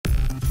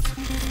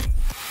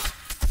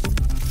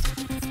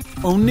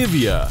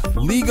Onivia,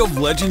 League of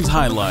Legends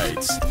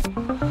highlights.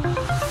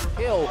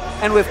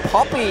 And with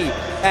Poppy,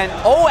 and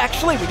oh,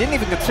 actually, we didn't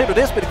even consider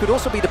this, but it could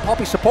also be the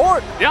Poppy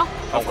support. Yeah,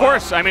 of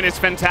course. I mean, it's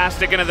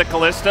fantastic into the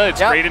Callista.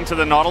 It's great into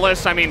the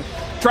Nautilus. I mean,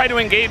 try to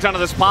engage onto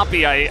this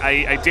Poppy.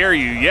 I dare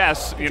you.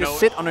 Yes, you know.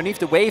 Sit underneath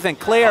the wave and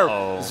clear.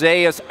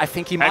 Zeus, I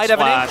think he might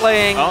have an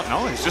inkling. Oh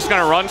no, he's just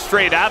gonna run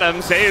straight at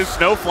him. Zeus,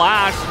 no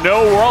flash,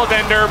 no world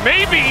ender,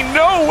 maybe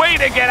no way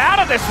to get out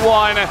of this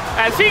one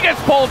as he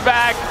gets pulled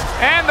back.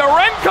 And the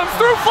Ren comes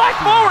through, flat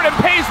forward, and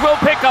Pace will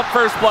pick up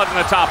first blood in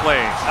the top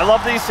lane. I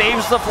love that he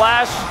saves the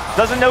flash.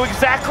 Doesn't know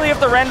exactly if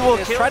the Ren will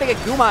kill. Try to get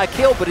Guma a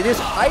kill, but it is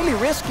highly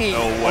risky.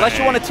 No unless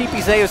you want to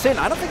TP Zeus in.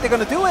 I don't think they're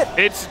going to do it.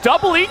 It's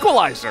double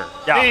equalizer.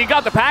 Yeah. You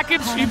got the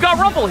package, you've got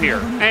Rumble here.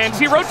 And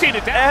he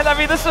rotated down. And I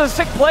mean, this is a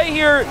sick play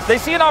here. They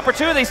see an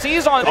opportunity, they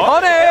seize on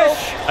Punish!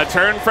 A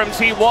turn from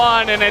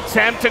T1, an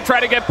attempt to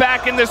try to get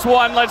back in this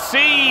one. Let's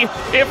see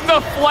if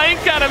the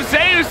flank out of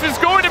Zeus is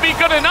going to be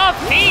good enough.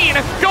 Keen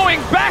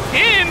going back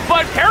in,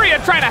 but Carrier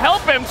trying to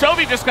help him.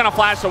 Chovy just going to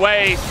flash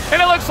away.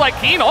 And it looks like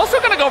Keen also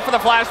going to go for the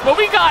flash, but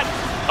we got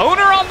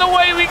Owner on the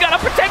way. We got a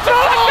potential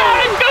touchdown,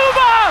 and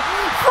Guma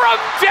from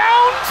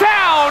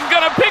downtown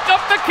going to pick up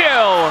the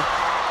kill.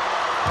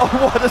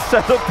 Oh, what a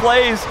set of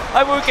plays.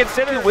 I would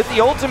consider with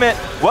the ultimate.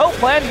 Well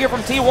planned here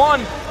from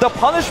T1. The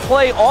punish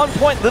play on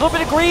point. Little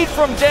bit of greed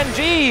from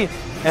Gen.G.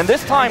 And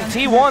this time,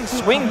 T1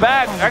 swing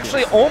back,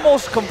 actually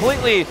almost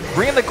completely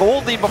bringing the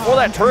gold lead before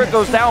that turret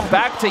goes down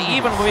back to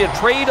even. Will be a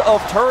trade of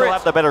turrets. He'll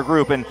have the better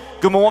group, and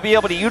Guma won't be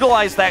able to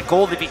utilize that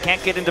gold if he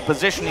can't get into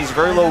position. He's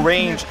very low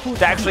range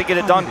to actually get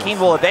it done. Keen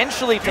will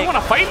eventually take. You want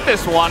to fight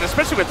this one,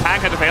 especially with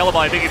package available.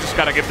 I think you just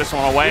got to give this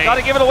one away. You got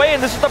to give it away,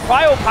 and this is the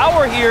prio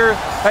power here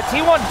that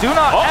T1 do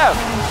not have.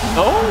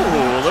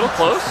 Oh, a little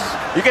close.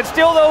 You can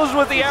steal those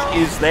with the arrow.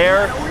 Is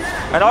there.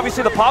 And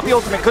obviously the Poppy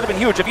ultimate could have been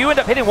huge. If you end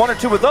up hitting one or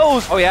two of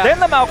those, then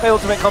the Maokai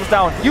ultimate comes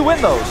down. You win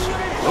those.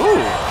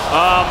 Ooh.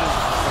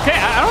 Okay,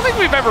 I don't think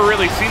we've ever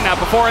really seen that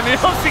before in the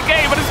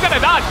LCK, but it's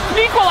gonna dodge.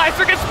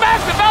 Equalizer gets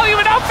massive value,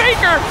 and now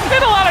Faker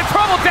in a lot of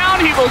trouble.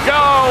 Down he will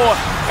go.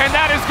 And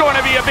that is going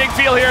to be a big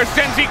deal here as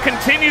Gen.G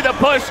continue the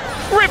push.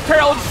 Rift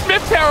Herald,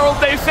 Smith Herald,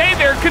 they say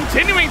they're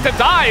continuing to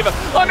dive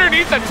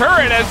underneath the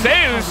turret as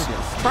Zeus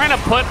trying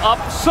to put up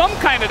some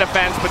kind of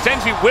defense, but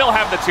Gen.G will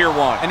have the tier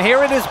 1. And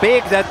here it is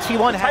big that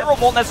T1 has. Pyro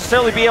won't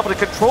necessarily be able to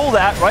control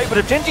that, right? But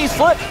if Gen.G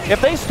slip,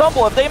 if they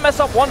stumble, if they mess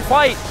up one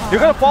fight,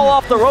 you're going to fall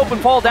off the rope and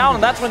fall down,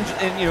 and that's when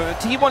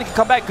T1 can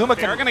come back. Guma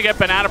can. They're going to get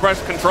Banana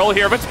Brush control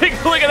here, but take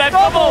a look at that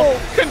double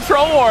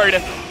control ward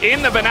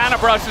in the Banana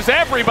Brush as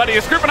everybody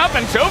is grouping up,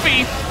 and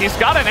Chovy, he's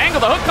got an angle.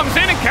 The hook comes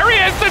in, and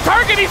Carrier is the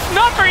target. He's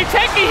not very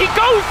tanky. He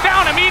goes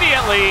down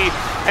immediately.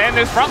 And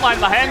this front line,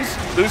 the Hens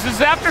loses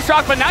the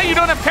Aftershock, but now you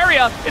don't have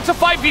Carrier. It's a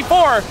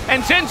 5v4,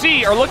 and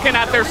Gen.G are looking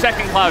at their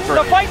second Cloud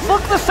Druid. The fights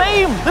look the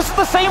same. This is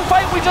the same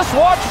fight we just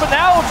watched, but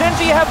now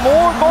Gen.G have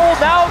more gold.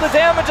 Now the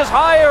damage is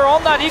higher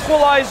on that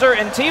equalizer,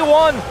 and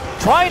T1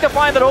 trying to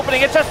find that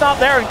opening. It's just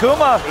not there, and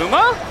Guma?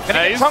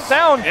 Gonna get chunked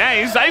down.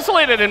 Yeah, he's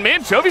isolated in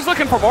mid. Chovy's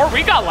looking for more.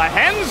 We got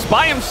Lahens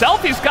by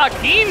himself. He's got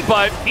Keen,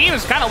 but Keen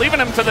is kind of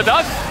leaving him to the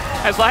dust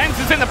as Lahens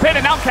is in the pit,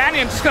 and now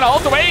Canyon just going to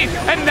ult away,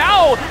 and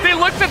now they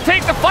look to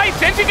take the fight.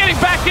 Gen.G getting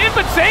back in,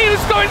 but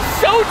Zeus going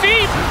so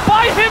deep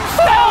by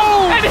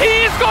himself, and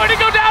he is going to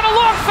go down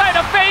alongside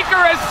a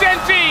Faker as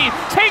Gen.G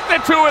take the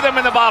two of them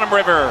in the bottom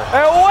river.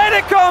 And when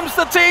it comes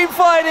to team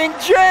fighting,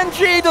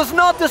 Gen.G does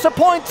not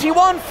disappoint.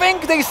 T1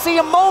 think they see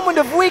a moment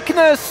of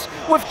weakness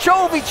with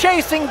Chovy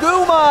chasing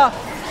Guma,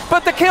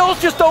 but the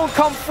kills just don't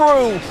come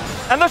through.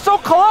 And they're so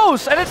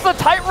close, and it's the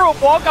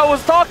tightrope walk I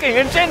was talking.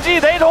 And Gen.G,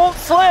 they don't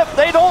slip,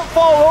 they don't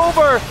fall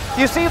over.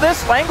 You see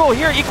this angle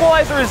here,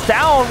 Equalizer is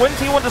down when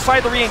T1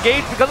 decide to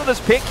re-engage because of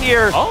this pick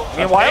here.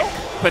 Meanwhile,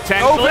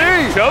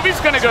 potentially, Chovy's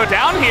gonna go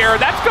down here.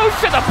 That goes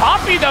to the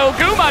Poppy though.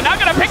 Guma not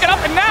gonna pick it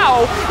up, and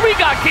now we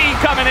got Keen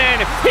coming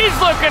in. He's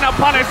looking to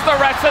punish the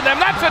rest of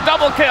them. That's a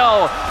double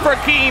kill for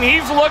Keen.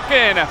 He's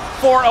looking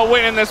for a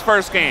win in this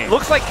first game.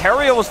 Looks like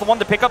Carrier was the one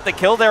to pick up the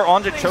kill there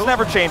onto Chovy.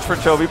 Never changed for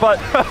Chovy,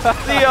 but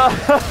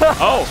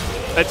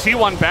the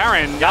T1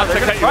 Baron, not to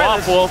cut you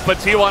off, Wolf, but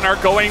T1 are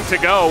going to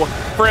go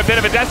for a bit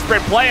of a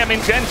desperate play. I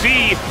mean, Gen.G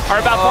are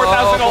about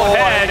 4,000 gold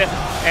ahead,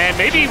 and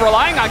maybe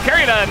relying on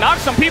Carrier to knock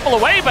some people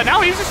away, but now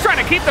he's just trying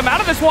to keep them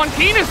out of this one.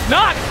 Keen is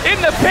not in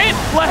the pit.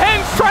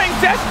 Lahens trying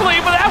desperately,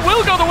 but that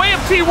will go the way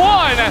of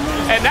T1.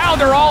 And now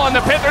they're all in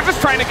the pit. They're just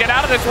trying to get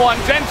out of this one.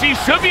 Gen.G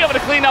should be able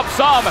to clean up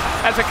some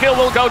as a kill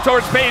will go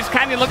towards base.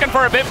 Canyon looking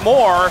for a bit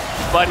more,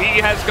 but he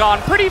has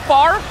gone pretty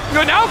far.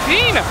 Now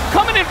Keen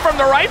coming in from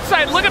the right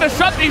side, looking to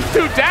shut these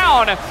two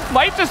down.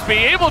 Might just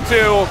be able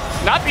to.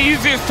 Not the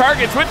easiest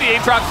targets with the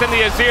Aatrox and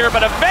the Azir,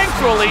 but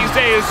eventually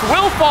Zeus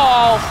will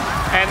fall.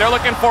 And they're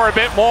looking for a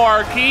bit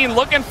more. Keen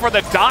looking for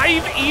the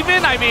dive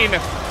even. I mean,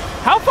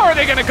 how far are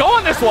they going to go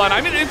on this one?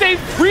 I mean,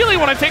 they really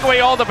want to take away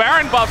all the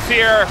Baron buffs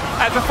here.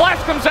 As the flash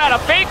comes out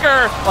of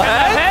Faker,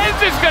 and the Hens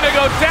is going to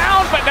go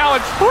down, but now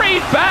it's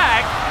straight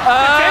back.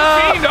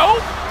 Gen.G, no.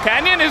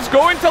 Canyon is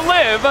going to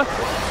live.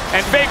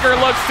 and Faker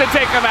looks to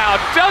take him out.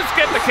 Does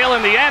get the kill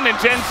in the end, and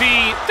Gen.G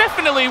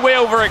definitely way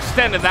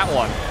overextended that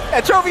one.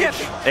 And Chovy,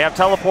 they have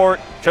teleport.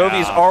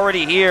 Chovy's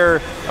already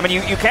here. I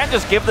mean, you can't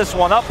just give this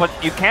one up, but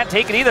you can't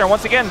take it either. And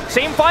once again,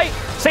 same fight,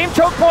 same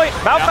choke point.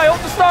 Maokai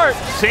ult to start.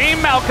 Same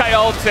Maokai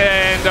ult,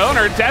 and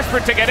Owner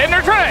desperate to get in.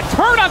 They're trying to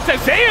turn onto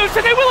Zeus,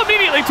 and they will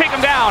immediately take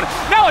him down.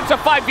 Now it's a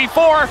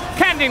 5v4.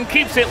 Camden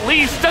keeps it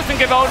least, doesn't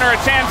give Owner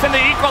a chance, and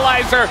the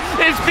equalizer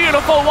is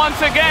beautiful once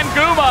again.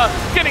 Guma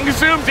getting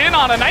zoomed in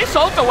on a nice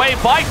ult away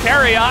by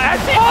Keria as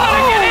he's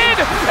gonna get in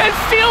and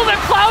steal the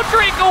Cloud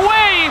Drake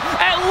away.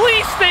 At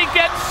least they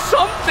get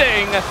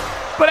something.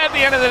 But at the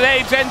end of the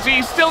day,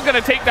 Gen.G still going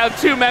to take down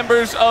 2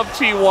 members of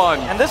T1.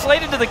 And this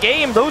late into the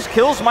game, those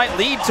kills might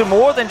lead to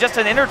more than just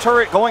an inner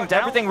turret going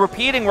down. Everything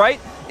repeating, right,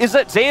 is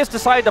that Zeus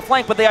decided to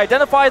flank, but they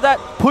identify that,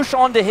 push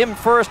onto him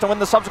first, and when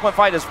the subsequent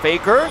fight is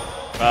Faker.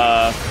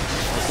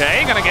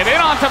 Okay, going to get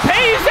in onto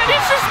Pace, and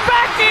he's just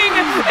backing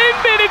in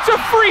mid. It's a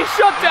free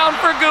shutdown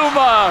for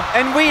Guma.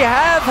 And we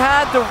have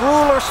had the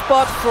ruler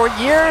spot for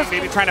years.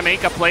 Maybe trying to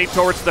make a play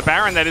towards the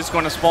Baron that is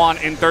going to spawn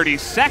in 30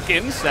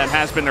 seconds. That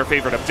has been their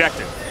favorite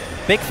objective.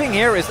 Big thing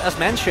here is, as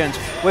mentioned,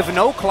 with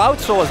no Cloud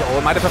Source,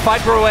 it might have a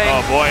fight brewing.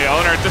 Oh boy,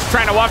 Owner just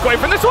trying to walk away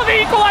from this one.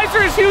 The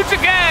equalizer is huge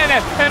again,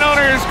 and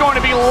Owner is going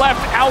to be left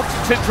out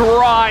to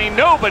dry.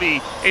 Nobody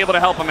able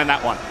to help him in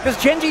that one.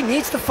 Because Gen.G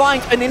needs to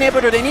find an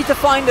inhibitor, they need to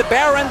find the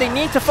Baron, they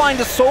need to find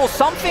the Soul,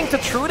 something to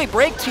truly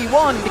break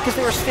T1, because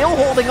they are still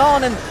holding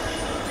on. And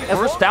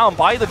first down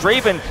by the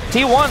Draven.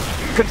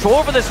 T1 control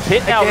over this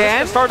pit now. They're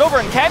going to start over,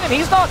 and Cannon,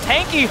 he's not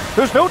tanky.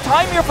 There's no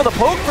time here for the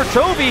poke for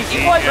Chovy.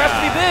 Equalizer has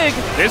to be big.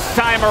 This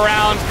time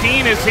around,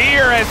 Keen is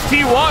here as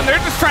T1.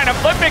 They're just trying to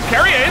flip it.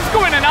 Keria is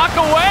going to knock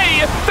away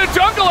the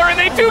jungler, and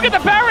they do get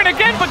the Baron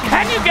again, but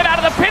can you get out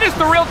of the pit is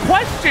the real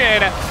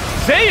question.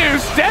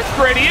 Zeus,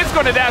 desperate, he is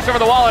going to dash over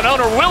the wall, and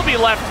Owner will be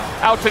left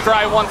out to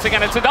dry once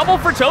again. It's a double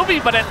for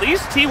Chovy, but at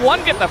least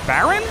T1 get the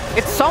Baron?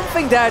 It's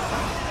something that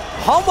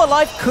Humble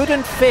Life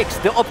couldn't fix,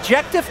 the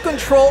objective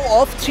control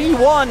of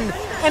T1,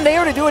 and they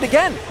already do it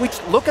again. We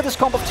look at this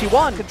comp of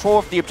T1. Control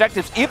of the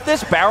objectives. If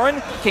this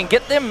Baron can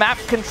get them map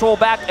control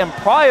back and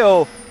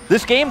prio,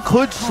 this game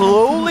could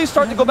slowly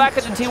start to go back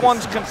into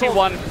T1's control.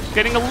 T1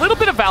 getting a little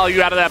bit of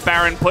value out of that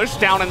Baron push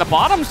down in the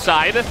bottom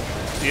side.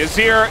 The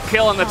Azir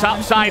kill on the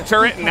top side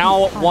turret, and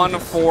now one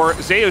for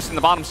Zeus in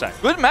the bottom side.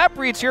 Good map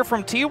reads here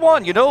from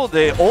T1. You know,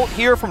 the ult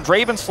here from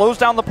Draven slows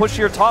down the push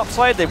here top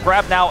side. They've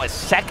grabbed now a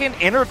second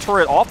inner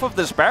turret off of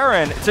this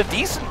Baron. It's a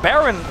decent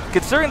Baron,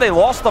 considering they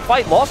lost the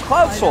fight, lost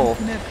Cloud Soul.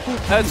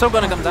 It's so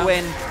gonna come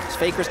down.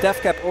 Faker's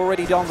death cap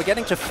already done. We're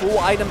getting to full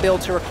item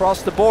builds here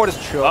across the board.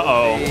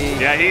 Uh-oh.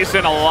 Yeah, he's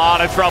in a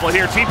lot of trouble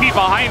here. TP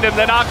behind him,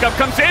 the knockup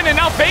comes in, and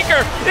now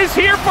Faker is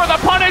here for the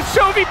punish.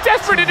 Chovy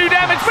desperate to do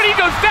damage, but he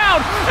goes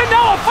down, and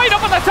now a fight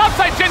up on the top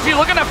side. Gen.G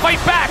looking to fight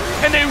back,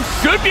 and they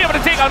should be able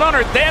to take out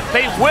Owner. That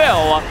they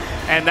will,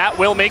 and that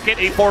will make it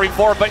a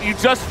 4v4, but you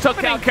just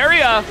took out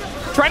Keria,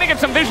 trying to get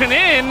some vision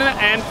in,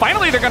 and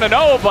finally they're going to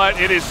know, but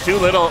it is too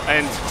little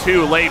and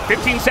too late.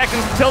 15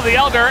 seconds until the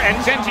Elder,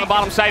 and Gen.G on the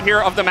bottom side here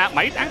of the map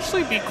might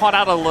actually be caught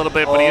out a little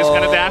bit, but he is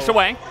going to dash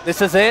away.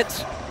 This is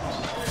it.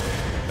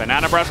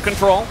 Banana brush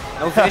control.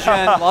 No vision,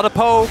 a lot of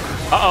poke.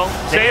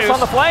 Uh-oh. Zeus on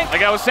the flank.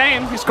 Like I was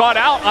saying, he's caught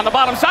out on the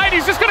bottom side.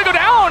 He's just going to go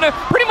down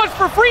pretty much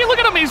for free. Look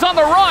at him, he's on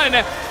the run.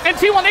 And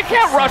T1, they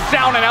can't rush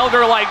down an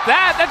Elder like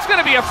that. That's going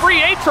to be a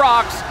free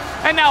Aatrox.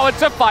 And now it's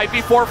a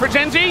 5v4 for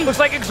Gen.G.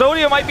 Looks like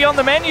Exodia might be on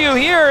the menu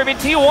here. I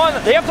mean,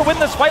 T1, they have to win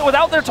this fight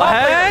without their top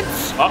laner.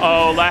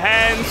 Uh-oh,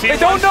 Lahens.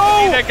 They don't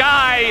know. The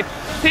guy.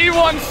 He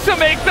wants to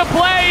make the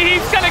play.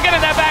 He's going to get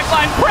in that back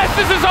line.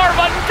 Presses his R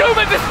button.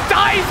 Guma just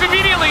dies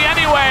immediately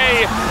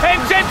anyway. And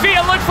Gen.G,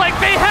 it looks like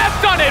they have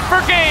done it for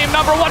game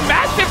number 1.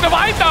 Massive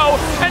divide, though.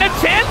 And a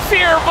chance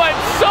here, but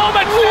so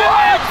much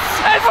damage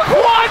as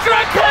Quadra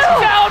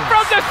comes out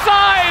from the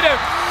side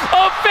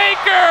of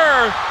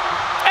Faker.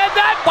 And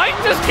that might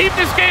just keep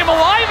this game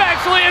alive,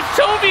 actually, as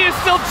Chovy is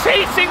still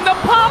chasing the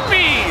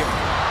Poppy.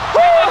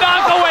 And the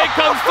knockaway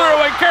comes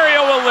through, and Keria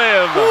will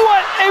live.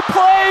 What a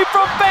play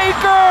from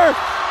Faker!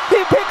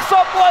 He picks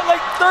up, what,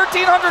 like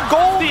 1,300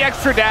 gold? The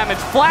extra damage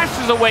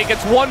flashes away,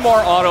 gets one more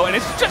auto, and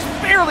it's just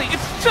barely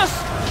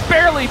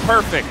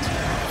perfect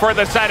for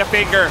the side of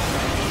Faker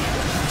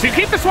to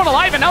keep this one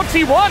alive. And now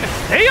T1,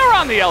 they are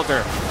on the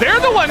Elder.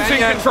 They're the ones in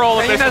control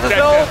of this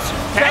objective.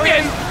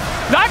 Canyon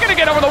not going to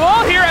get over the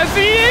wall here as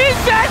he is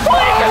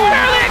actually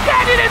barely.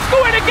 Canyon is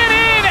going to get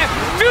in.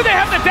 Do they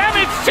have the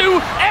damage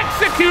to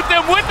execute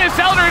them with this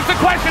Elder is the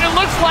question. It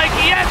looks like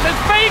yes, as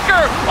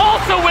Faker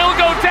also will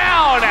go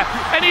down.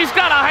 And he's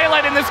got a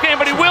highlight in this game,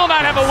 but he will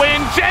not have a win.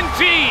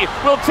 Gen.G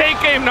will take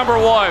game number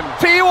 1.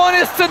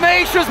 T1 is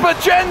tenacious, but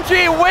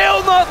Gen.G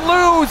will not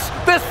lose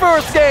this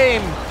first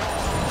game.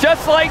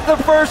 Just like the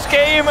first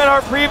game in our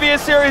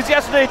previous series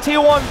yesterday,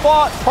 T1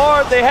 fought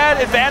hard. They had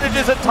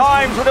advantages at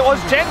times, but it was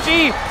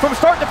Gen.G from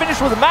start to finish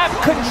with map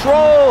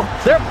control.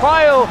 Their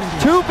prio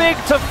too big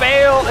to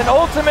fail, and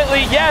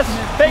ultimately, yes,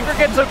 Faker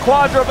gets a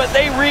Quadra, but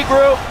they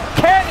regroup.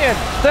 Canyon,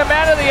 the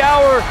man of the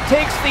hour,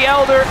 takes the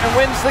Elder and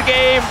wins the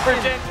game for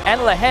Gen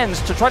and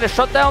Lehens to try to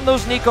shut down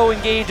those Nico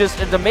engages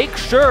and to make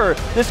sure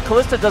this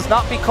Kalista does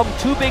not become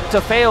too big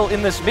to fail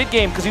in this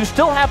mid-game, because you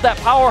still have that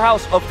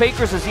powerhouse of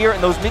Faker's Azir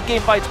in those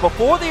mid-game fights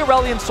before the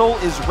Aurelion Soul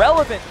is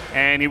relevant.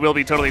 And he will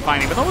be totally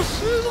fine, even though it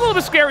was a little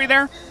bit scary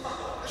there.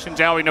 Xin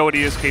Zhao, we know what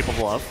he is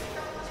capable of.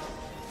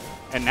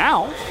 And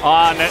now,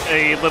 on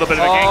a little bit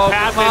of a gank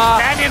path,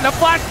 is Canyon, the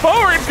flash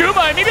forward.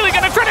 Guma immediately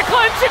going to try to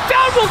cleanse it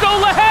down. Will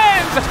go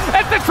Lehens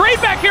as the trade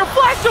back here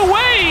flashed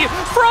away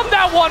from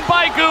that one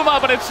by Guma,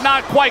 but it's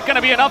not quite going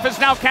to be enough as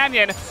now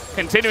Canyon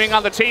continuing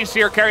on the chase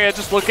here. Keria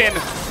just looking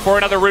for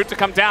another route to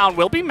come down.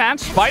 Will be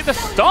matched by the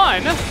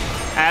stun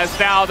as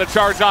now the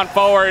charge on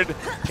forward.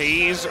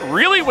 He's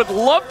really would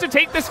love to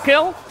take this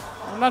kill.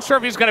 I'm not sure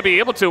if he's going to be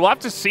able to. We'll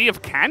have to see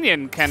if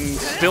Canyon can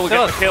still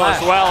get the kill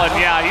as well.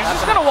 And yeah, he's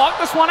just going to walk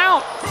this one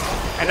out.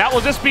 And that will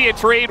just be a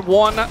trade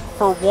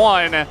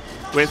 1-for-1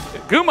 with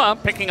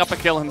Guma picking up a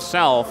kill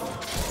himself.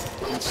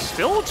 And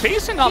still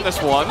chasing on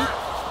this one,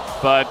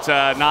 but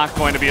not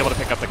going to be able to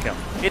pick up the kill.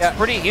 It's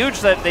pretty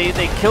huge that they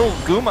kill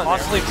Guma,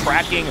 constantly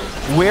tracking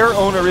where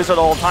Owner is at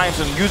all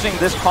times, and using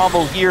this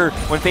combo here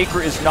when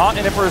Faker is not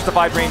in it for his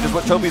divide range is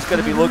what Toby's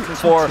going to be looking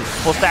for.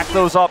 We'll stack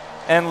those up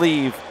and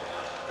leave.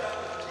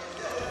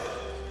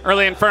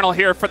 Early Infernal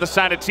here for the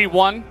side of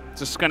T1.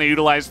 Just going to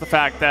utilize the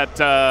fact that,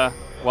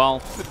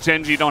 well,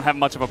 Gen.G don't have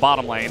much of a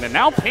bottom lane. And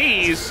now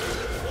Pays,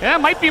 yeah,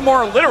 might be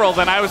more literal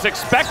than I was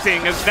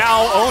expecting, as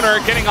now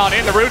Owner getting on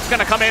in. The root's going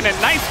to come in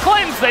and nice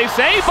cleanse, they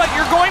say, but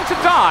you're going to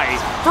die.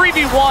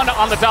 3v1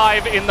 on the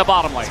dive in the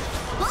bottom lane.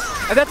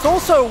 And that's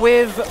also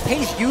with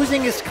Pays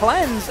using his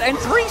cleanse, and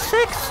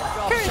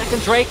 3-6.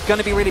 Second Drake going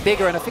to be really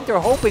bigger, and I think they're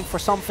hoping for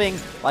something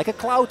like a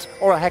Cloud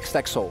or a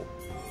Hextech Soul.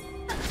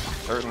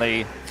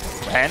 Certainly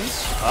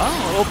Lehens. Oh,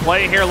 a little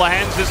play here.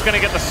 Lehens is going to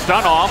get the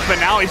stun off, but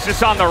now he's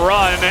just on the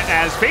run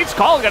as Fate's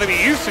Call is going to be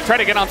used to try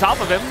to get on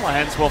top of him.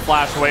 Lehens will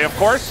flash away, of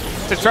course,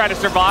 to try to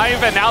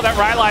survive. And now that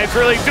Rylai is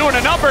really doing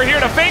a number here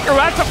to Faker, who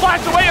has to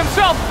flash away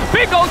himself.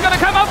 Big Goal is going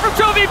to come up from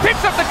Chovy,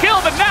 picks up the kill,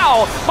 but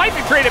now might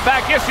be traded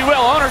back. Yes, you will.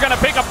 Owner going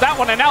to pick up that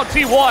one, and now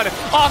T1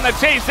 on the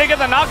chase. They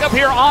get the knock up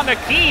here on the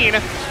Keen,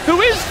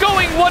 who is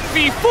going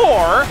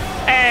 1v4.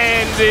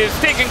 And is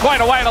taking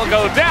quite a while to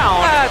go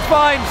down. It's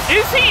fine.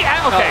 Is he?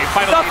 Okay,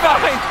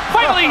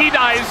 finally he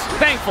dies,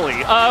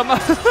 thankfully.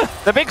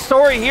 The big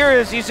story here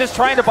is he's just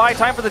trying to buy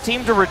time for the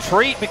team to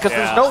retreat, because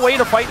there's no way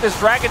to fight this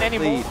dragon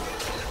anymore.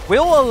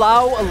 We'll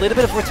allow a little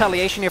bit of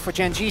retaliation here for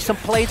Gen.G. Some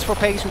plates for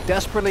Pays, who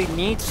desperately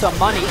needs some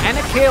money and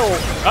a kill.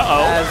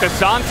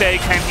 Cassante,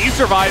 can he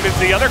survive is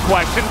the other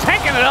question.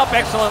 Tanking it up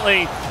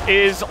excellently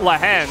is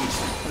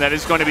Lehens. That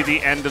is going to be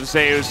the end of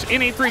Zeus.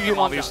 In a 3v1,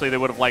 obviously they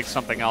would have liked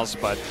something else,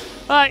 but,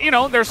 you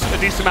know, there's a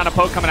decent amount of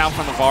poke coming out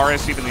from the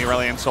Varus, even the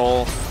Aurelion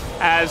Soul.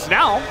 As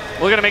now,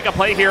 we're going to make a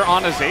play here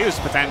on a Zeus,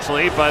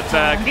 potentially, but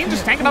Keen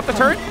just tanking up the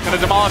turret, going to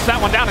demolish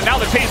that one down, and now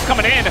the chase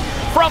coming in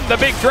from the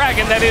big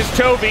dragon that is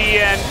Chovy,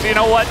 and you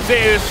know what,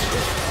 Zeus?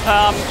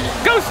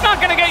 Ghost's not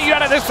going to get you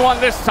out of this one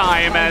this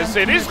time, as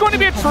it is going to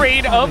be a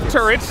trade of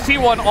turrets.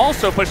 T1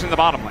 also pushing the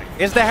bottom lane.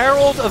 Is the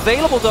Herald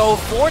available, though,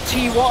 for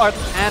T1?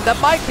 And that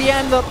might be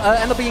end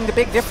up being the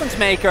big difference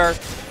maker.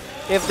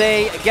 If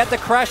they get the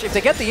crash, if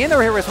they get the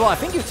inner here as well, I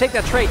think you take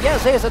that trade. Yeah,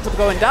 Zeus ends up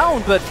going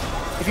down, but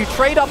if you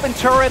trade up in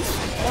turrets,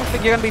 I don't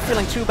think you're going to be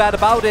feeling too bad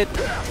about it.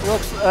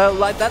 Looks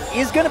like that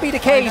is going to be the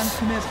case.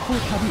 At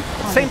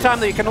the same time,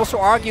 though, you can also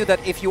argue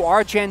that if you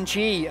are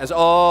Gen.G, as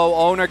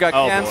Owner got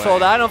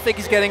cancelled, I don't think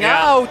he's getting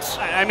out.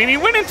 I mean, he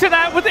went into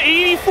that with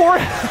 84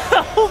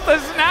 health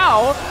as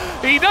now.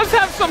 He does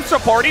have some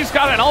support. He's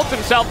got an ult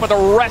himself, but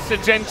the rest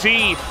of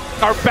Gen.G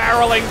are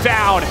barreling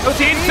down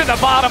into the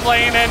bottom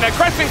lane, and the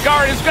Crescent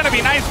Guard is going to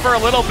be nice for a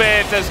little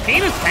bit, as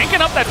Keen is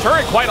tanking up that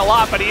turret quite a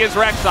lot, but he is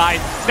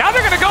Rek'Sai. Now they're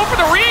going to go for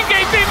the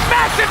re-engage. A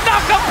massive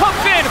knockup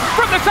comes in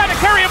from the side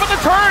of Keria, but the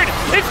turn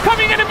is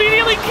coming in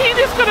immediately. Keen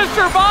is going to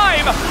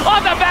survive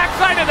on the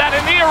backside of that,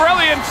 and the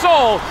Aurelion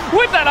Soul,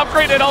 with that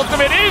upgraded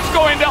ultimate, is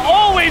going to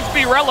always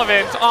be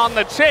relevant on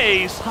the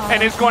chase,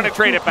 and is going to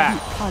trade it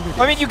back.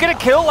 I mean, you get a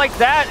kill like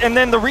that, and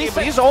then the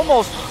reset, he's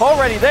almost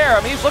already there.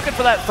 I mean, he's looking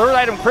for that third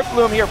item, Crypt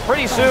Bloom, here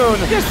pretty soon.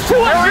 Just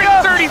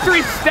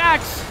 233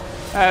 stacks.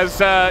 As,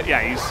 yeah,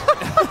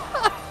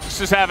 he's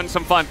just having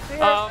some fun.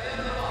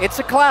 It's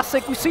a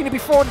classic. We've seen it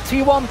before, the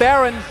T1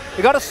 Baron.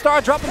 You got to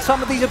start dropping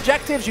some of these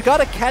objectives. You got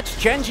to catch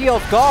Gen.G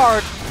off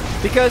guard,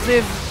 because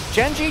if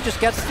Gen.G just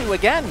gets to,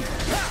 again,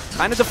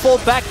 kind of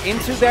default back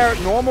into their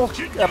normal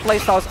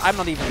playstyles, I'm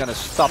not even going to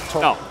stop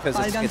talking, because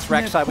it's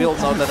Rek'Sai. We all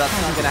know that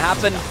that's not going to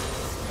happen.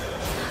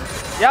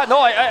 Yeah,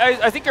 no,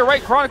 I think you're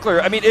right,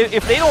 Chronicler. I mean,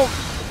 if they don't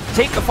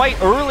take the fight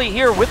early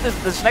here with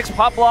this next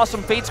Pop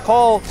Blossom Fate's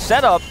Call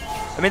setup,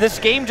 I mean, this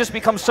game just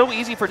becomes so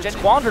easy for Gen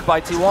squandered by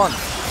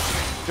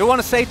T1. Do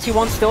want to say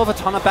T1 still have a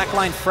ton of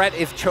backline threat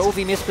if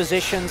Chovy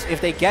mispositions,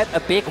 if they get a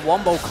big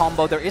wombo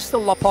combo, there is still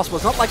a lot possible.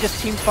 It's not like this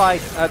team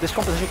fight, this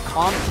composition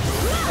can't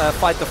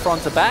fight the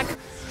front to back.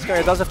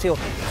 Scary does have teal.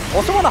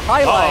 Also want to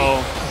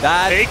highlight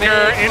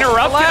Faker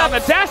interrupted on the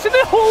dash, and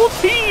the whole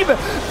team,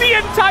 the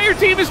entire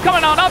team is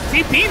coming on up.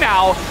 TP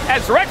now,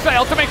 as Rek'Sai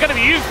ultimate going to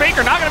be used.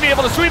 Faker not going to be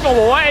able to sweep him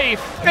away.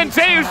 And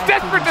Zeus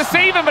desperate to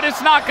save him, but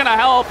it's not going to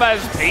help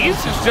as Paze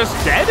is just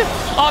dead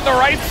on the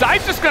right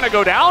side, just going to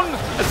go down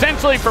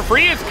essentially for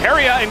free as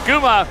Keria and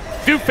Guma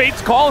do Fates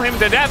call him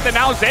to death, and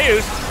now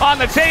Zeus on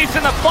the chase,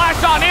 and the flash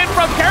on in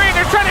from Keria.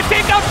 They're trying to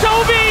take out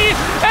Toby,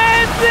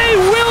 and they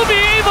will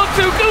be able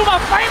to. Guma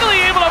finally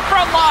able to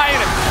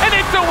frontline, and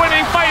it's a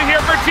winning fight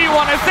here for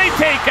T1 as they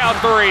take out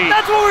 3.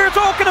 That's what we were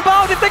talking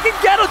about. If they can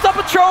get us up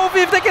a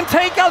trophy, if they can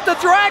take out the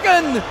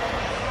dragon,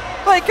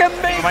 they can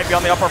make... He might be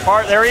on the upper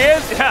part. There he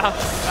is. Yeah,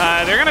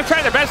 they're going to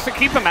try their best to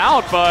keep him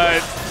out,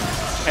 but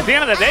at the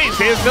end of the day,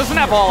 Zeus doesn't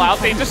have all out.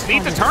 They just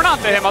need to turn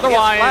onto him,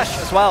 otherwise...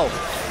 Flash as well.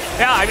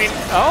 Yeah, I mean,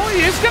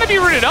 he's going to be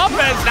rooted up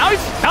as now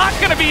he's not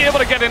going to be able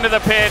to get into the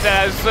pit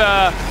as,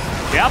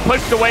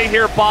 pushed away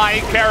here by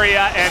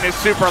Keria and is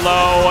super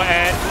low.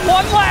 And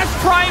one last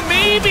try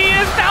maybe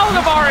is now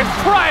Navarez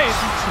tries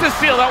to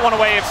steal that one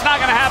away. It's not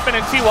going to happen,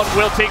 and T1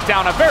 will take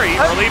down a very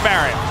early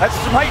Baron. That's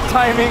right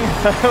timing.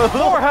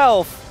 More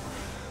health.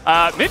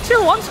 Mid-tier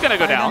 1's going to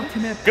go down.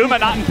 Guma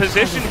not in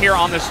position here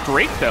on this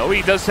Drake, though.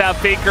 He does have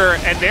Faker,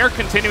 and they're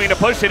continuing to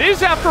push. It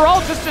is, after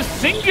all, just a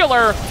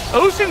singular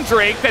Ocean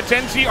Drake that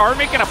Gen.G are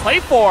making a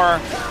play for.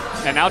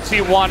 And now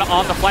T1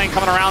 on the flank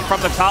coming around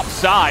from the top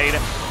side.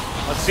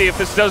 Let's see if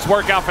this does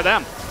work out for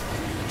them.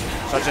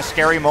 Such a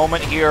scary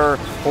moment here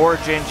for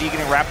Gen.G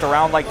getting wrapped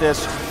around like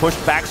this,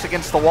 pushed backs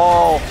against the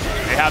wall.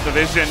 They have the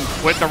vision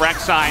with the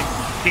Rek'Sai.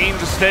 Keen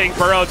just staying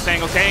burrowed,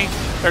 saying, okay,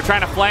 they're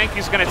trying to flank.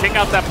 He's going to take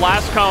out that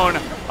blast cone,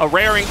 a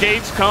rare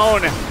engaged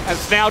cone,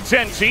 as now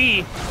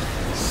Gen.G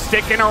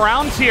sticking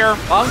around here.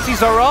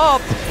 Bounties are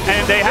up.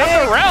 And they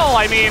have the Rel,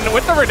 I mean,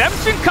 with the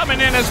Redemption coming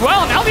in as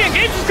well. Now the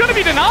engage is going to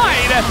be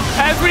denied,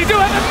 as we do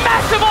have a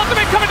massive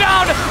ultimate coming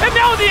down, and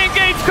now the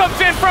engage comes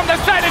in from the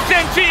side of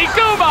Gen.G.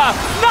 Guma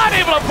not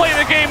able to play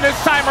the game this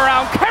time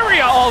around.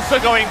 Keria also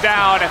going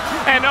down,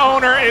 and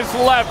Owner is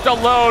left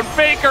alone.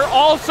 Faker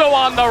also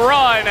on the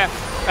run,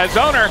 as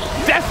Owner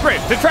desperate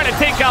to try to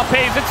take out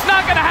Paze. It's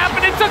not going to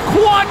happen. It's a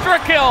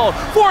quadra kill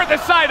for the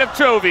side of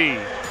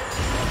Chovy.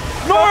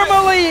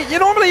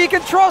 Normally you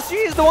can trust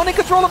he's the one in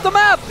control of the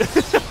map.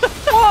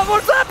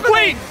 What's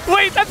happening?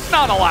 Wait, that's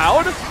not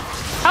allowed.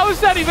 How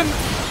is that even?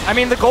 I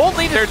mean, the gold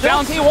lead is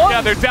down T1. Yeah,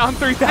 they're down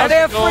 3,000. And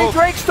they have 3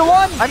 Drakes to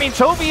 1. I mean,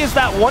 Chovy is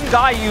that one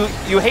guy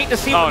you hate to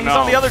see when he's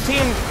on the other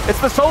team. It's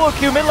the solo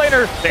queue mid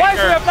laner. Faker. Why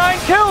does he have 9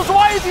 kills?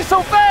 Why is he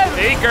so fast?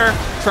 Faker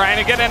trying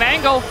to get an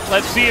angle.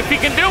 Let's see if he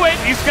can do it.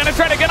 He's going to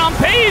try to get on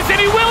Paze, and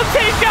he will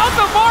take out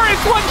the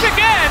Varus once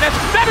again.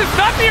 That is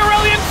not the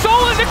Aurelion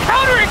Soul, as a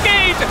counter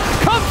engage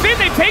comes in.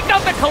 They take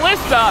out the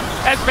Kalista,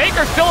 as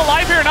Faker's still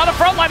alive here. Now the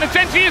front line of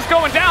Gen.G is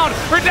going down.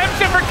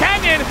 Redemption for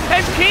Canyon,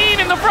 as Keen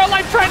in the front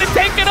line trying to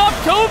take it up.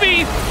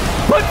 Toby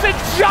puts a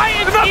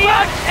giant heat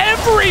on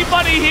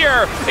everybody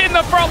here in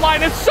the front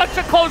line. It's such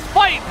a close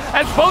fight,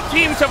 as both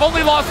teams have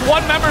only lost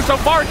 1 member so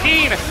far.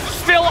 Keen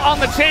still on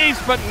the chase,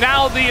 but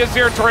now the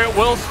Azir turret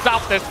will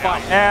stop this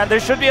fight. And they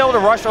should be able to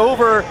rush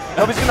over.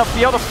 Nobody's going to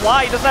be able to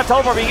fly. He doesn't have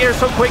teleport, but he gets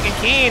so quick. And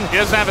Keen, he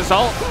doesn't have his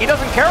ult. He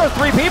doesn't care with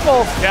 3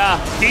 people. Yeah,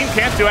 Keen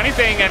can't do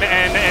anything, and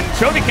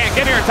Chovy can't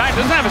get here in time.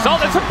 Doesn't have his ult.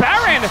 It's a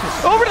Baron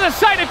over to the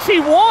side of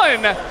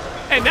T1.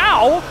 And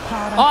now,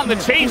 on the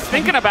chase,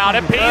 thinking about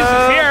it, Paze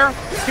is here.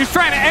 He's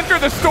trying to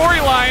enter the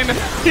storyline.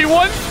 He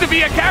wants to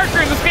be a character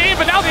in this game,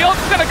 but now the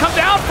ult's going to come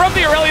down from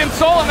the Aurelion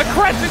Soul, and the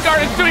Crescent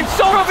Guard is doing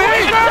so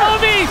great.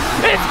 Chovy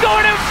is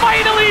going to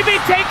finally be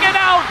taken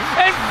out,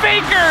 and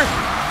Faker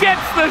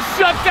gets the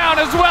shutdown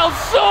as well.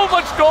 So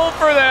much gold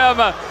for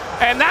them.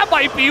 And that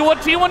might be what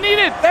T1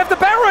 needed. They have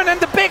the Baron and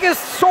the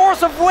biggest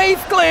source of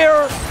wave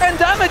clear, and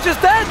damage is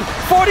dead.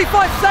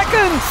 45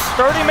 seconds.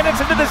 30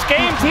 minutes into this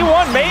game,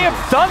 T1 may have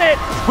done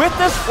it with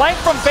this flank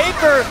from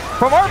Faker.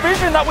 From our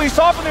vision that we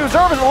saw from the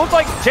observers, it looked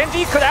like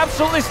Gen.G could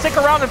absolutely stick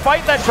around and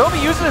fight that. Chovy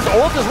uses his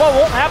ult as well.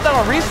 Won't have that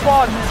on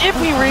respawn if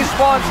he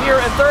respawns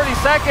here in 30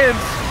 seconds.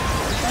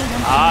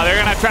 They're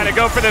going to try to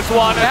go for this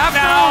one. And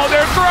now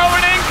they're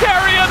throwing in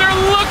Keria.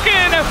 They're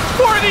looking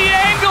for the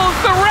angles.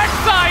 The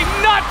Rek'Sai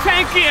not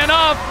tanky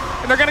enough.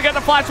 And they're going to get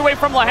the flash away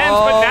from Lehens,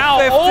 but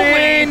now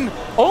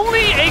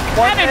only a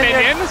cannon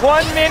minion.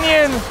 1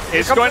 minion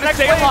is going to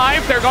stay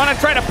alive. They're going to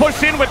try to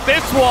push in with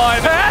this one.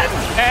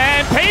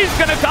 And Paze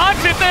going to dodge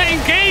it. The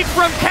engage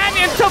from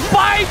Canyon to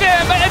buy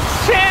them a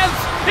chance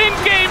in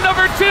game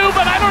number 2,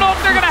 but I don't know if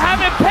they're going to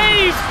have it.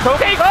 Paze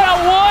takes out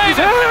 1,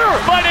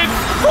 but it's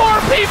 4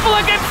 people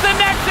against the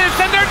Nexus,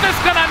 and they're just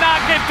going to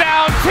knock it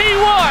down.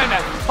 T1.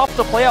 Tough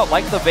to play out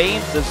like the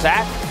Vayne, the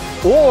Zac,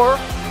 or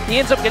he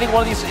ends up getting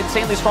one of these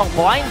insanely strong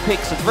blind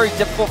picks. It's very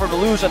difficult for him to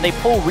lose, and they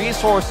pull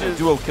resources.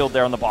 Duo killed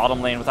there on the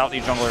bottom lane without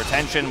any jungler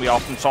attention. We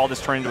often saw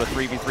this turn into a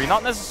 3v3,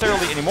 not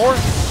necessarily anymore.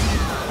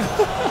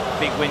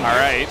 Big win. All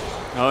right,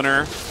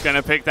 Owner going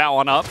to pick that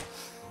one up.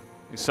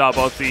 We saw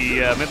both the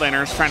mid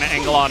laners trying to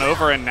angle on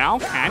over, and now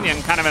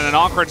Canyon kind of in an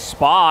awkward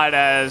spot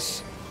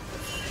as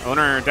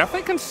Owner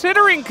definitely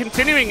considering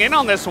continuing in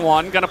on this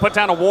one. Going to put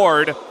down a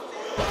ward.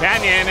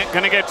 Canyon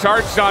gonna get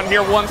charged on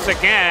here once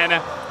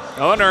again.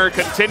 Owner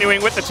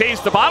continuing with the chase.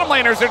 The bottom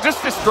laners are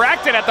just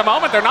distracted at the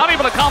moment. They're not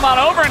able to come on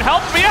over and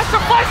help. He has to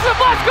flash. The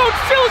flash goes,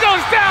 still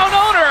goes down.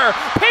 Owner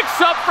picks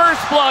up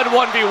first blood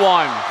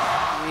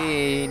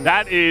 1v1.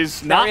 That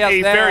is not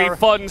a very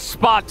fun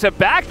spot to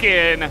back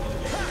in.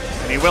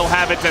 And he will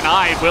have it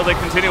denied. Will they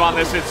continue on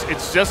this?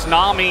 It's just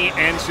Nami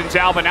and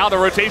Xinjiao, but now the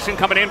rotation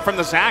coming in from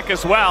the Zac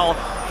as well.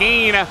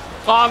 Keen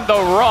on the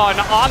run,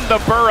 on the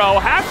burrow,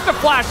 has to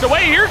flash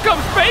away. Here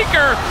comes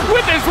Faker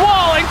with his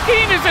wall, and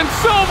Keen is in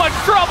so much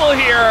trouble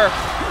here.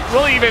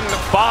 Will he even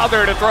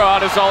bother to throw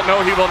out his ult?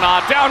 No, he will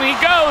not. Down he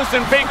goes,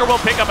 and Faker will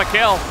pick up a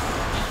kill.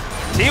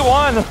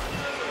 T1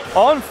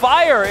 on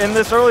fire in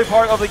this early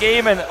part of the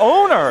game, and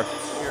Owner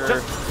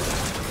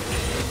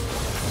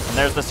and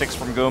there's the 6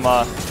 from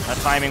Guma. That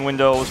timing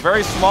window was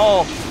very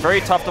small,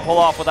 very tough to pull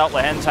off without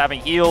Lehens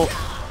having heal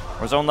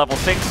or zone level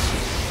 6.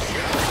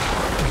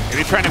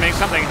 Maybe trying to make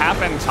something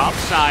happen top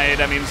side.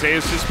 I mean,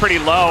 Zeus is pretty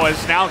low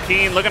as now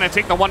Keen looking to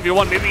take the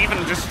 1v1, maybe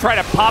even just try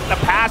to pop the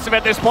passive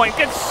at this point.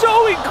 Gets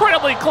so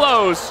incredibly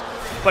close,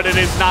 but it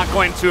is not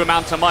going to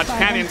amount to much.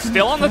 Canyon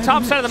still on the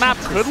top side of the map,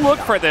 could look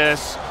for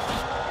this,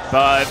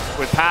 but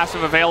with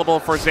passive available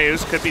for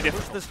Zeus, could be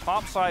different. This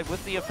top side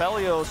with the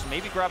Aphelios,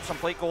 maybe grab some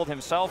plate gold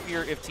himself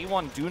here if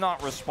T1 do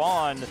not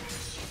respond.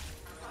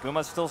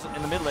 Guma's still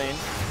in the mid lane.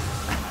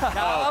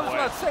 I was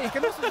about to say, you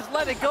can also just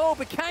let it go,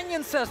 but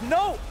Canyon says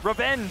no.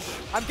 Revenge.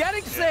 I'm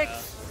getting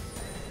 6.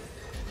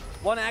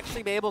 Won't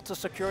actually be able to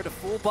secure the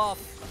full buff.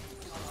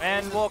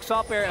 And walks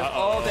up here.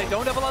 Oh, they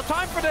don't have a lot of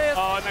time for this.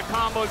 Oh, and the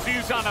combo's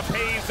used on a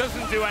Paze,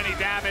 doesn't do any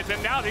damage.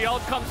 And now the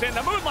ult comes in.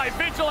 The Moonlight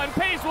Vigil, and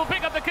Paze will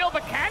pick up the kill,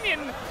 but Canyon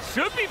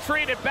should be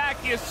traded back.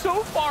 He is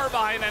so far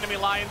behind enemy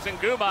lines, and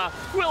Guma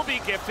will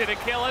be gifted a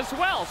kill as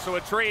well. So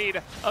a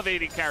trade of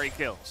 80 carry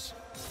kills.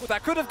 Well,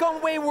 that could have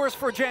gone way worse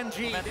for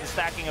Gen.G. The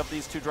stacking of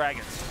these 2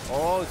 dragons.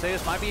 Oh,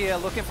 Zeus might be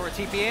looking for a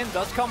TP in.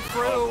 Does come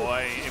through. Oh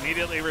boy,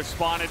 immediately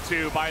responded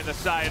to by the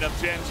side of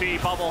Gen.G.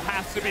 Bubble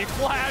has to be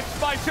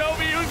flashed by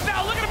Toby, who's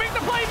now looking to make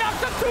the play.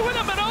 Knocks up 2 with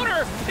him, but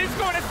Owner is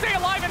going to stay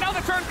alive, and now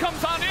the turn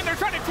comes on in. They're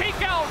trying to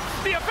take out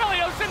the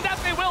Aphelios, and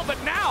that they will,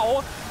 but now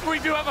we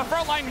do have a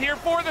front line here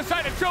for the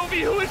side of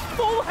Toby, who is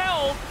full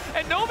health,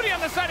 and nobody on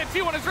the side of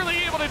T1 is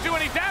really able to do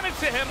any damage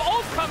to him.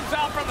 Ult comes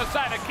out from the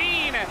side of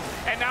Keen,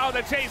 and now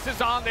the chase is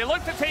on. They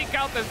look to take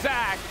out the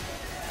Zac,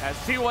 as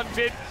T1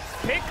 did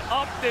pick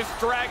up this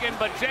dragon,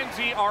 but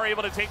Gen.G are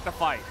able to take the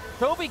fight.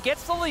 Toby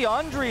gets the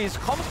Leandries,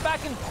 comes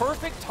back in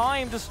perfect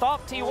time to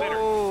stop T1.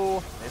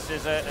 Oh, this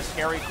is a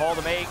scary call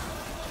to make.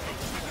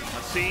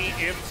 Let's see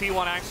if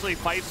T1 actually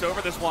fights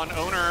over this one.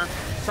 Owner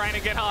trying to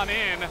get on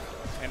in,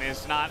 and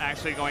is not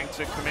actually going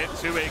to commit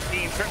to a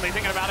Keen. Certainly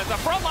thinking about it. The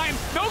front line,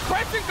 no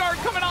Crescent Guard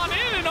coming on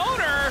in, and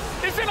Owner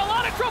is in a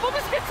lot of trouble.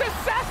 This gets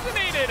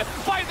assassinated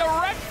by the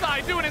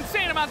Rek'Sai, doing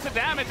insane amounts of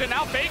damage, and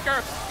now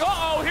Faker.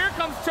 Uh-oh, here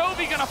comes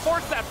Toby, gonna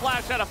force that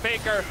flash out of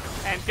Faker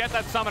and get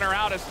that summoner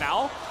out. As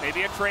now,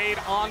 maybe a trade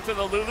onto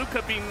the Lulu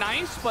could be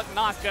nice, but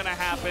not gonna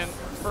happen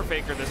for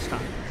Faker this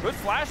time. Good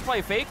flash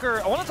by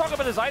Faker. I want to talk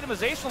about his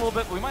itemization a little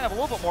bit, but we might have a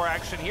little bit more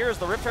action here as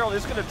the Rift Herald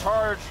is gonna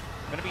charge.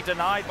 Going to be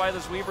denied by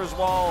this Weaver's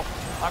Wall.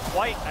 Not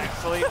quite,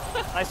 actually.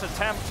 Nice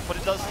attempt, but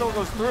it still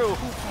goes through.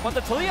 But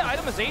the Talia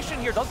itemization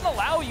here doesn't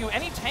allow you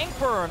any tank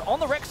burn on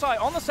the Rek'Sai,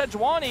 on the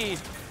Sejuani,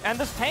 and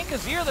this tank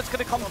Azir that's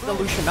going to come through.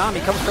 The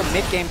Lucianami comes from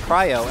mid-game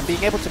cryo, and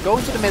being able to go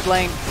into the mid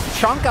lane,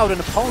 chunk out an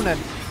opponent,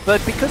 but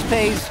because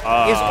Paze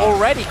is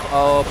already...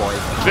 Oh, boy.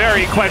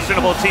 Very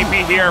questionable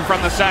TP here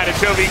from the side of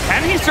Chovy.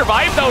 Can he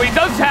survive, though? He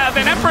does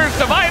have an Emperor's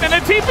Divide and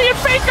a TP and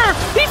Faker.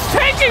 He's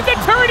tanking the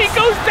turn. He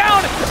goes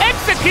down,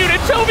 executed.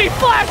 Chovy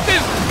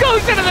flashes, goes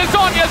into the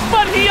Zhonya's,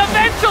 but he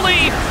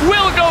eventually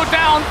will go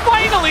down.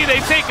 Finally, they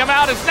take him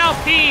out. It's now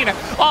Keen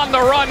on the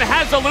run,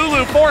 has a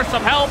Lulu for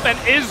some help, and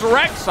is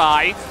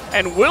Rek'Sai,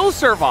 and will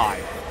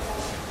survive.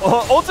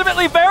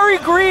 Ultimately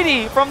very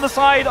greedy from the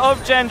side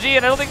of Gen.G,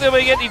 and I don't think they'll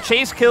be getting any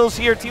chase kills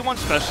here. T1,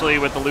 especially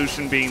with the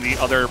Lucian being the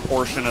other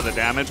portion of the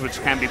damage, which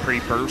can be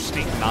pretty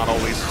bursty, not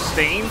always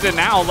sustained. And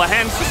now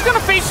Lehens just gonna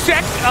face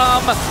check.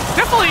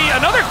 Definitely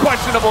another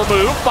questionable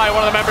move by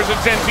one of the members of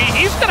Gen.G.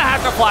 He's gonna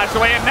have to flash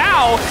away, and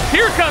now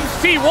here comes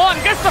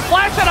T1, gets the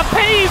flash out of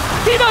Paze.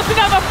 He doesn't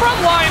have a front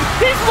line.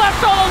 He's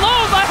left all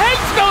alone.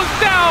 Lehens goes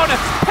down.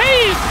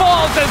 Paze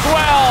falls as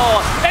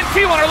well. And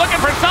T1 are looking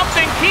for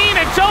something. Keen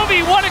and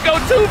Chovy want to go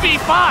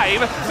 2v5.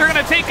 They're going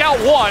to take out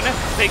one.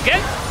 They get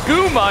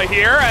Guma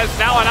here, as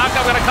now a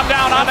knockup going to come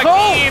down on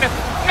Keen.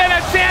 And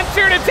a chance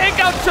here to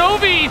take out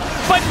Chovy,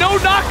 but no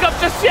knockup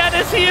just yet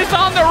as he is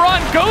on the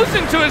run. Goes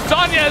into his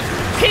Zhonya's.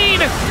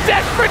 Keen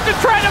desperate to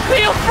try to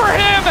peel for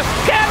him.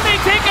 Can they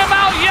take him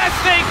out? Yes,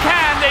 they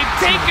can. They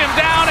take him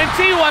down, and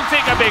T1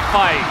 take a big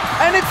fight.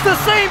 And it's the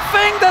same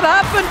thing that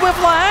happened with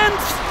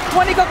Lehens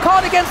when he got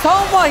caught against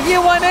Homa. He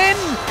went in.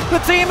 The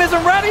team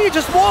isn't ready. He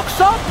just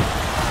walks up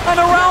and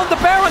around the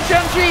Baron.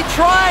 Gen.G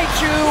tried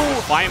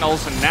to...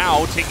 Finals, and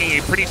now taking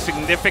a pretty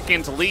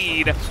significant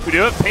lead. We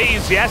do have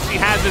Paze. Yes, he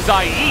has his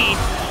IE,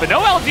 but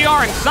no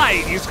LDR in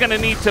sight. He's going to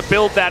need to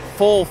build that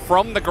full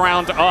from the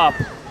ground up.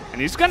 And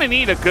he's going to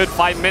need a good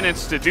 5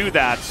 minutes to do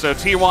that. So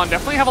T1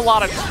 definitely have a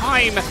lot of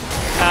time.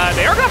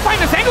 They are going to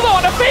find this angle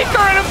on a Faker,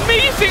 and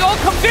amazing all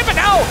comes in, but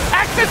now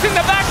accessing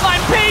the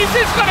backline, PIA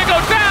is going to go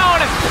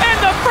down, and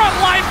the front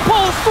line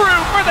pulls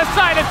through for the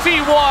side of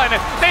T1.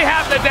 They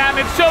have the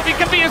damage. Chovy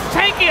can be as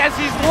tanky as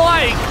he's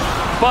like,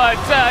 but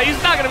he's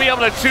not going to be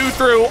able to chew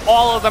through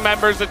all of the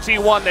members of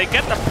T1. They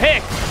get the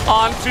pick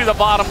onto the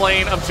bottom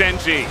lane of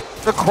Gen.G.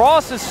 The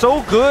cross is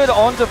so good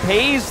onto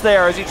PIA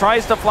there as he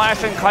tries to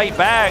flash and kite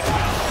back.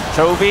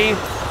 Chovy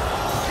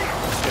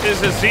is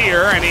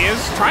Azir, and he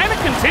is trying to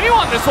continue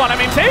on this one. I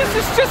mean, PIA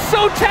is just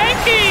so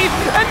tanky,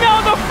 and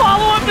now the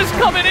follow-up is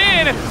coming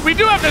in. We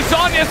do have the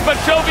Zhonya's, but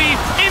Chovy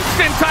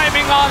instant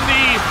timing on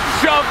the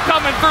shove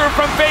coming through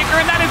from Faker,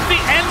 and that is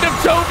the end of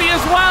Chovy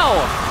as well.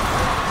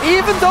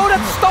 Even though that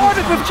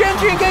started with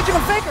Gen.G engaging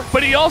on Faker.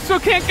 But he also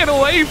can't get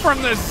away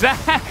from the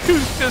Zac,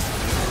 who's just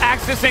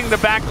accessing the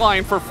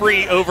backline for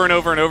free over and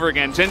over and over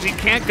again. Gen.G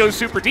can't go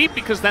super deep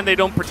because then they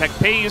don't protect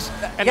PIA,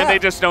 and then they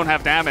just don't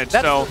have damage.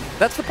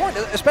 That's the point,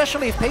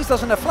 especially if PIA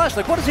doesn't have flash.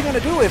 Like, what is he going to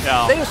do if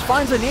Deus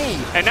finds a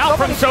knee? And now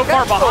from so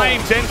far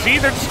behind Gen.G,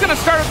 they're just going to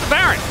start at the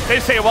Baron. They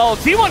say, well,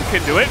 T1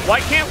 can do it,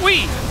 why can't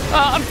we?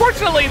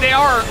 Unfortunately, they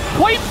are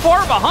quite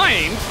far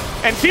behind,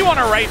 and T1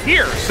 are right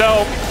here.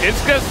 So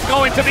it's just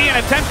going to be an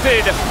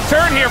attempted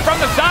turn here from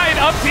the side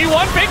of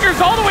T1.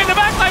 Faker's all the way in the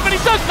backline, but he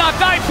does not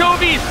die.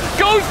 Chovy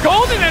goes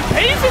golden, and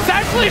PIA is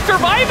actually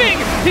surviving.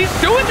 He's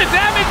doing the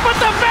damage, but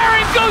the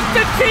Baron goes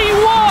to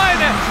T1,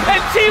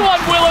 and T1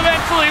 will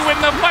eventually win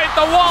the fight.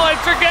 The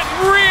wallets are getting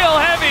real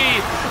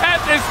heavy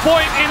at this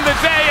point in the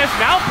day, as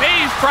now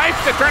PIA tries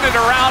to turn it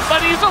around,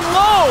 but he's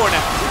alone.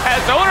 As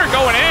Owner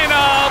going in,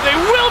 they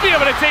will be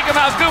able to take him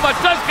out. Duma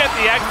does get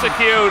the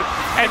execute,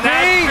 and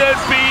that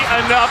should be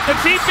enough. The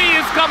TP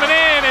is coming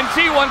in, and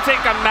T1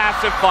 take a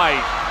massive fight.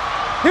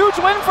 Huge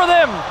win for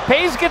them.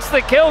 PIA gets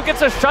the kill,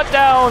 gets a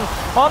shutdown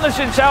on the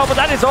Xin Zhao, but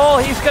that is all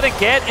he's going to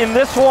get in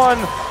this one.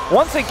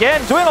 Once again,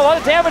 doing a lot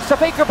of damage to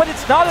Faker, but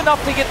it's not enough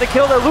to get the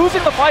kill. They're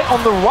losing the fight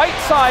on the right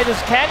side as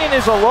Canyon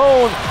is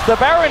alone. The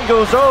Baron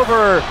goes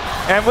over,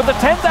 and with the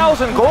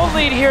 10,000 gold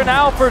lead here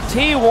now for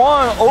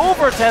T1,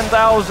 over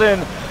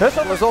 10,000. This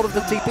result of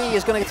the TP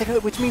is going to get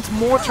taken, which means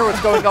more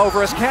turrets going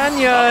over as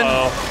Canyon.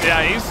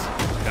 Yeah, he's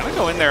gonna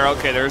go in there.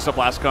 Okay, there's a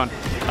blast cone.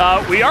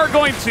 We are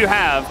going to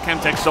have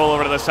Chemtech Soul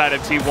over to the side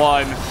of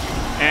T1,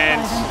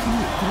 and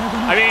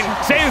I mean,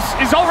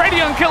 Zeus is already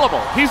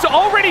unkillable. He's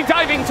already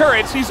diving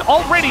turrets. He's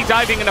already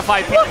diving into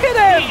 5 people. Look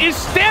at him! He is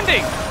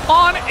standing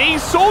on a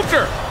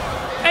soldier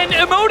and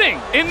emoting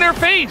in their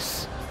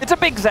face. It's a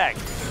big Zac.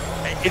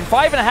 In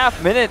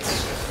 5.5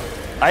 minutes,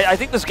 I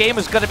think this game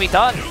is going to be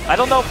done. I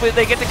don't know if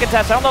they get to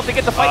contest. I don't know if they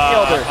get to fight the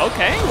Elder.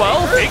 Okay,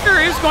 well, Faker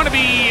is going to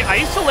be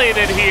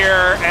isolated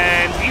here,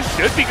 and he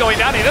should be going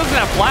down. He doesn't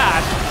have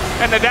flash,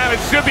 and the damage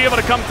should be able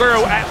to come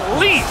through at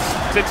least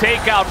to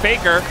take out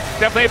Faker.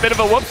 Definitely a bit of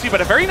a whoopsie, but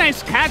a very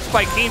nice catch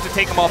by Keen to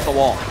take him off the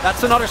wall.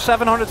 That's another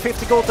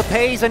 750 gold to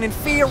PIA, and in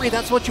theory,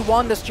 that's what you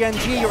want as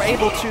Gen.G. You're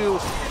able to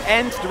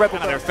end the Rebel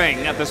Another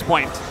thing at this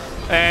point,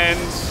 and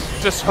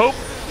just hope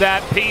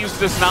that PIA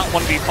does not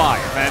 1v5.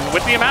 And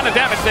with the amount of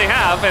damage they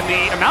have and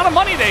the amount of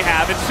money they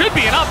have, it should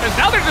be enough, as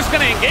now they're just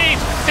going to engage.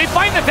 They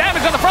find the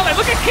damage on the front line.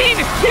 Look at Keen.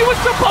 He was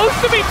supposed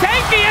to be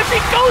tanky as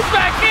he goes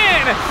back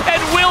in and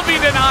will be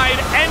denied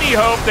any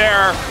hope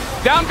there.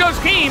 Down goes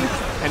Keen.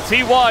 And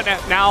T1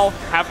 now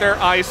have their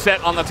eyes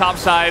set on the top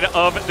side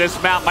of this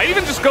map. Might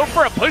even just go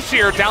for a push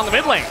here down the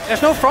mid lane.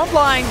 There's no front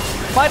line.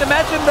 Might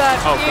imagine that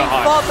Keen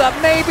thought that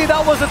maybe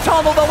that was a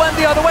tunnel that went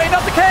the other way.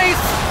 Not the case.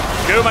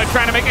 Guma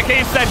trying to make a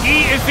case that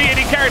he is the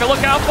AD carry to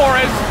look out for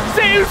as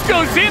Zeus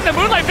goes in. The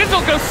Moonlight Vigil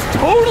goes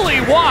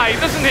totally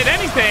wide. Doesn't hit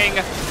anything.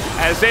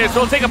 As Zeus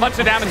will take a bunch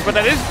of damage, but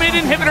that is mid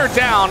inhibitor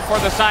down for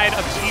the side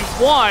of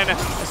T1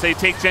 as they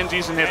take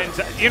Gen.G's inhibitor.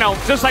 And, you know,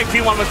 just like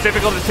T1 was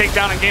difficult to take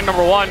down in game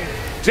number 1,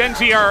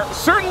 Gen.G are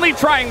certainly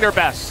trying their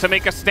best to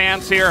make a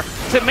stance here,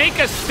 to make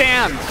a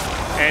stand,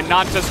 and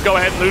not just go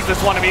ahead and lose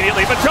this one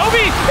immediately. But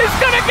Chovy is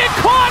going to get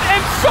caught,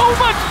 and so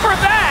much for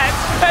that,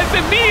 as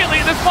immediately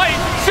this fight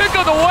should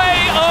go the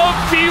way of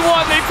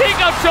T1. They take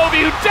out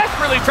Chovy, who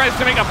desperately tries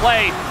to make a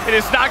play. It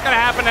is not going to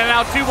happen, and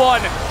now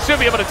T1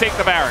 should be able to take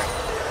the Baron.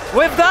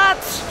 With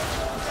that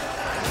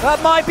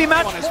might be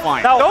match. One is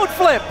fine. Now, don't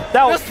flip,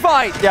 just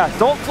fight. Yeah,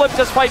 don't flip,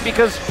 just fight,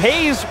 because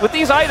PIA, with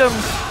these items,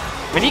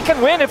 I mean, he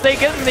can win if they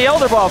get him the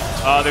Elder buff.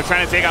 They're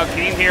trying to take out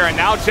Keen here, and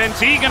now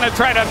Gen.G going to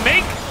try to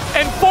make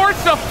and force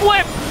a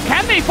flip.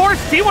 Can they force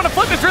T1 to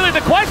flip is really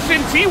the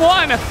question.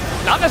 T1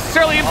 not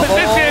necessarily in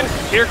position.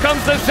 Here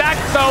comes the Zac,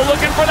 though,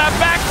 looking for that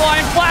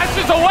backline.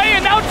 Flashes away,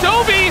 and now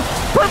Chovy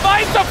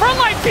provides the front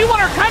line. T1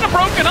 are kind of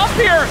broken up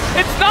here.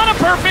 It's not a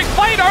perfect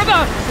fight. Are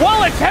the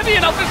wallets heavy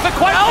enough is the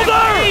question.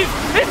 Elder!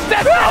 It's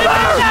definitely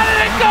not,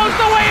 and it goes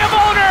the way of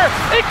Owner.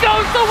 It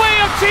goes the way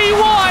of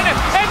T1,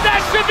 and that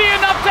should be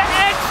enough to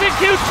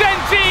execute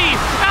Gen.G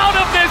out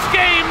of this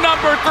game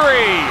number 3.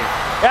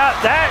 Yeah,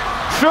 that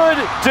should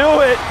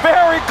do it.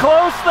 Very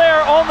close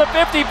there on the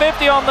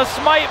 50-50 on the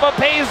smite, but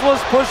FaZe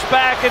was pushed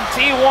back, and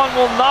T1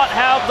 will not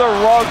have the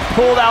rug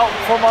pulled out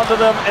from under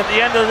them at the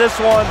end of this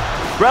one.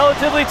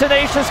 Relatively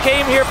tenacious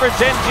game here for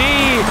Gen.G,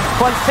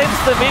 but since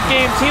the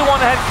mid-game,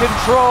 T1 had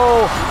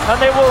control, and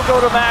they will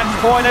go to match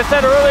point. I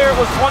said earlier it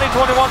was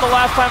 2021 the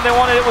last time they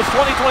won it. It was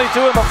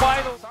 2022 in the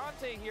finals.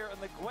 Dante here in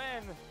the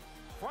Gwen.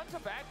 Front to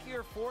back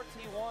here for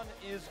T1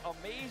 is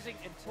amazing.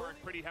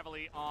 Worked pretty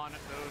heavily on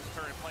those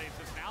turret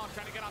places. Now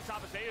trying to get on top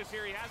of Zeus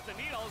here. He has the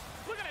needles.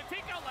 Looking to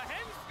take out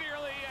Lehens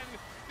nearly, and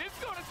it's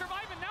going to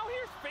survive. And now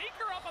here's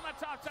Faker up on the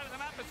top side of the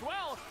map as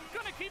well.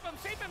 Going to keep him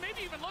safe and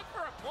maybe even look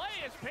for a play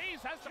as FaZe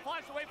has to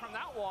flash away from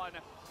that one.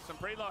 Some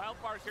pretty low health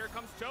bars. Here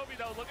comes Chovy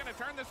though, looking to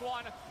turn this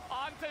one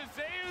onto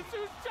Zeus,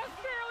 who's just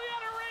barely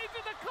out of range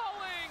of the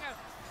culling,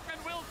 and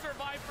will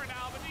survive for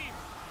now. But the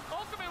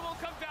ultimate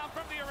will come down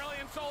from the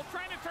Aurelion Soul,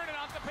 trying to turn it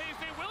onto FaZe.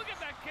 They will get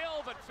that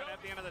kill, but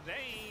at the end of the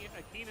day,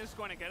 Akina's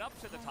going to get up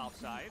to the top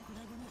side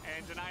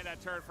and deny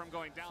that turret from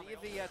going down. See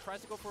if he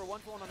tries to go for a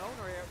 1-for-1 on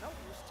owner here. No,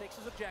 he just takes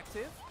his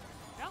objective.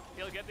 Yeah,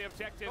 he'll get the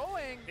objective.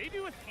 Going. They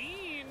do a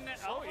Fiend.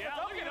 Oh yeah,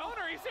 look at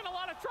Owner. He's in a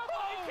lot of trouble.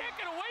 He can't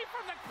get away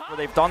from the cover.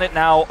 They've done it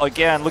now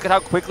again. Look at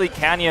how quickly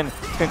Canyon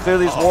can clear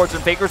these wards,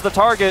 and Faker's the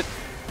target.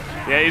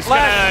 Yeah, he's going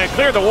to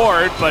clear the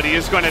ward, but he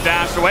is going to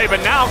dash away.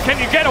 But now, can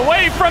you get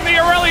away from the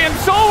Aurelion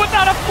Soul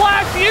without a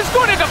flash? He is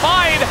going to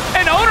divide,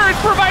 and Owner is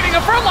providing a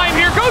front line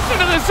here. Goes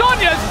into the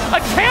Zhonya's, a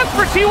chance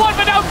for T1,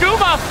 but now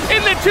Guma in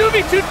the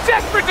 2v2,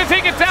 desperate to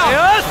take it down.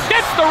 Yes.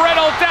 Gets the red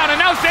ult down,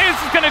 and now Zeus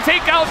is going to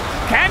take out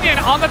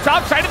Canyon on the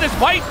top side of this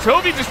fight.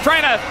 Chovy just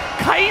trying to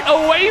kite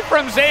away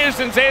from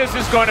Zeus, and Zeus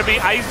is going to be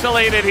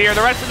isolated here.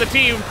 The rest of the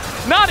team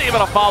not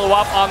able to follow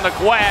up on the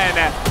Gwen.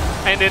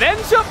 And it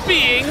ends up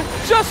being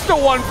just a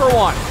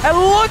 1-for-1. And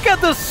look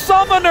at the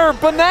Summoner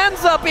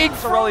Bonanza being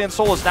Aurelion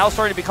Soul is now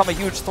starting to become a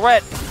huge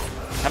threat.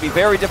 That'd be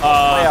very difficult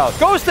to play out.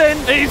 Ghostin!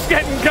 He's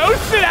getting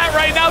ghosted at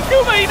right now.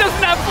 Guma, he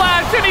doesn't have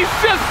flash, and he's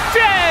just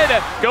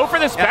dead. Go for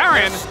this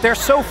Baron. They're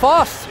so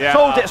fast. Yeah.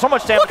 So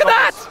much damage. Look at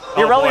that!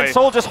 The Aurelion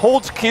Soul just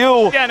holds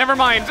Q. Yeah, never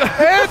mind.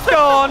 It's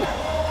gone.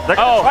 They're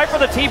going to try for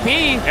the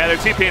TP. Yeah, they're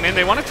TPing in.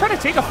 They want to try to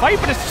take a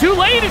fight, but it's too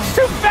late. It's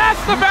too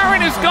fast. The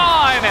Baron is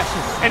gone.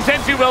 And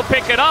Gen.G will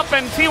pick it up,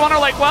 and T1 are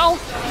like, well,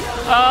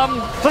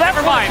 so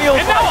never mind.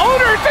 And now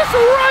Owner just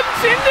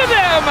runs into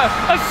them.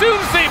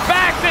 Assumes they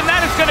backed, and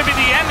that is going to be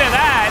the end of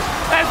that.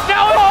 As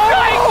now a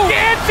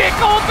gigantic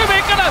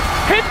ultimate going to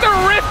hit the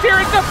rift here.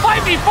 It's a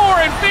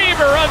 5v4 in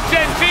favor of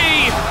Gen.G.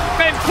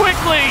 And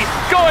quickly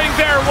going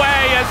their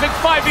way as it's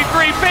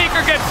 5v3.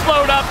 Faker gets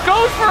slowed up.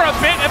 Goes for a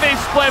bit of a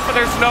split, but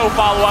there's no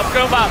follow-up.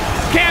 Guma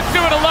can't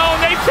do it alone.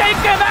 They take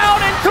him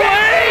out, and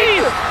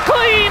Gen.G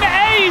clean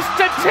ace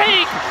to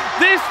take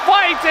this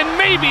fight and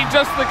maybe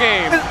just the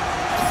game.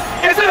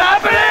 Is it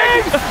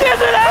happening?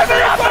 Is it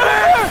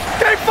happening?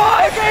 Game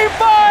 5! Game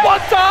 5! One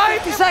time!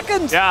 50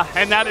 seconds! Yeah,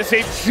 and that is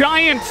a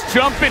giant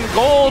jump in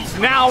gold.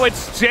 Now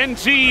it's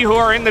Gen.G who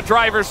are in the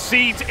driver's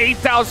seat.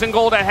 8,000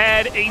 gold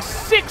ahead. A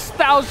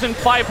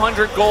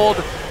 6,500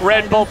 gold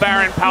Red Bull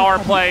Baron power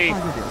play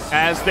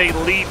as they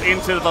leap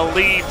into the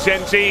lead.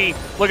 Gen.G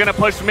looking to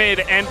push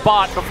mid and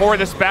bot before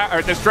this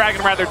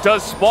dragon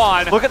does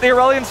spawn. Look at the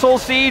Aurelion Soul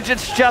siege.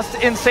 It's just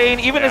insane.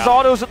 Even his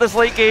autos at this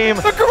late game.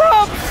 The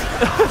grubs!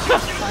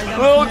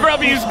 Little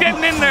Grubby's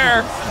getting in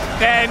there.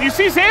 And you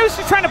see Zeus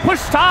is trying to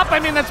push top. I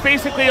mean, that's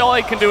basically all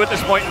he can do at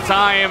this point in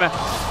time,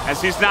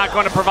 as he's not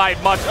going to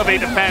provide much of a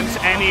defense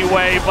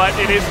anyway. But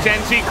it is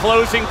Gen.G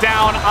closing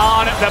down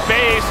on the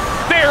base.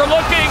 They're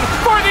looking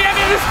for the end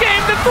of this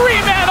game. The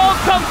 3-man ult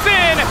comes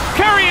in.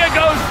 Keria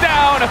goes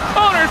down.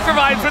 Owner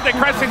survives with the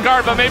Crescent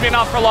Guard, but maybe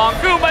not for long.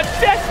 Guma,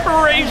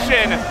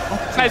 desperation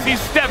as he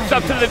steps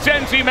up to the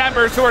Gen.G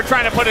members who are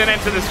trying to put an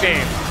end to this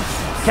game.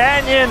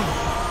 Canyon.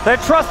 They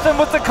trust him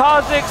with the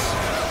Kha'Zix.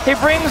 He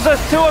brings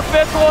us to a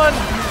 5th one.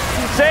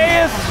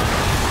 Zeus.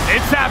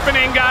 It's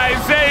happening, guys.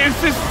 Zeus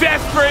is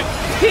desperate.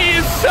 He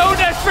is so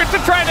desperate to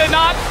try to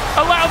not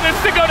allow this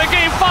to go to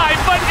game 5,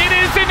 but it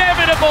is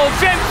inevitable.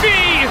 Gen.G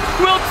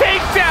will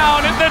take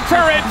down the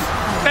turrets,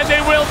 and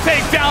they will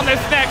take down this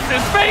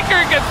Nexus.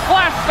 Faker gets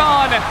flashed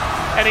on,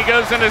 and he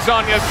goes into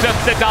Zhonya's just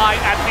to die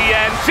at the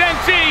end.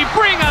 Gen.G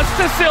bring us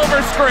to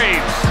silver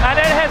screens. And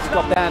it has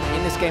got them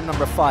in this game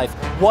number 5.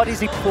 What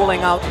is he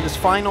pulling out in this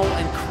final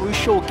and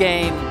crucial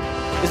game?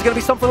 Is it going to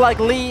be something like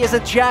Lee? Is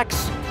it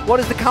Jax? What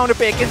is the counter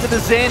pick? Is it a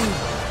Xin?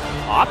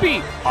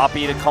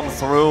 Oppie to come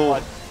through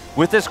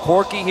with this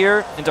Corki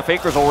here into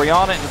Faker's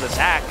Orianna into the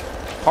Zac.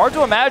 Hard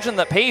to imagine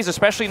that FaZe,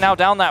 especially now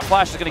down that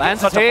flash, is going to get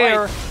such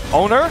a fight.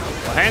 Owner.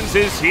 Lens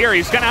is here.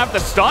 He's going to have the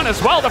stun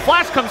as well. The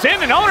flash comes in,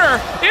 and Owner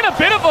in a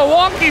bit of a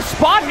wonky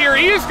spot here.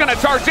 He is going to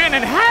charge in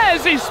and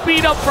has a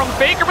speed up from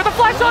Faker, but the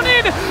flash on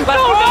in.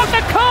 No, not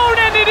the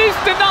cone, and it is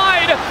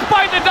denied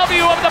by the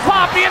W of the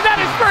Poppy, and that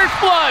is first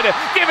blood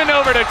given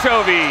over to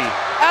Chovy.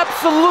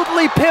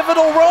 Absolutely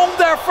pivotal roam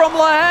there from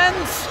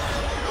Lehens.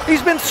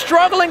 He's been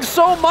struggling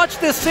so much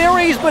this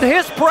series, but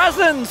his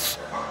presence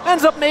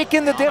ends up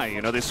making the difference.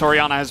 You know, this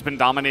Orianna has been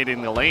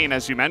dominating the lane,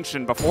 as you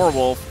mentioned before,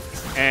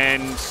 Wolf.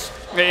 And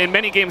in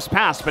many games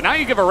past. But now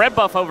you give a red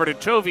buff over to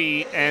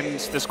Chovy, and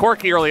this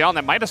Corki early on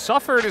that might have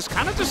suffered is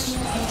kind of just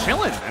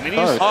chilling. I mean,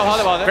 he's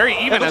very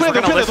even as we're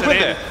going to listen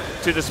in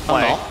to this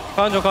play.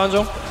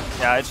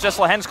 Yeah, it's just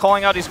Lahen's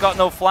calling out. He's got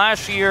no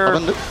flash here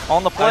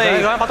on the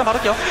play. I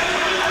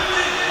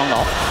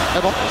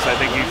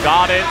think you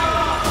got it.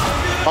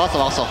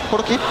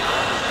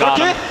 Got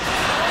him.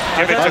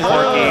 Give it to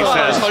Corki, he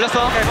says.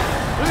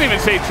 Doesn't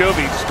even say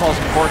Chovy, just calls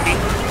him Corki.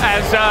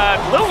 As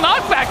little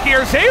knockback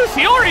here, Zeus,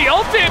 he already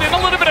ulted in a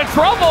little bit of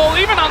trouble,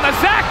 even on the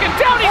Zac, and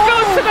down he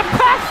goes to the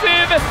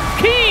passive.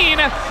 Keen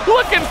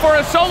looking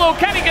for a solo.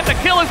 Can he get the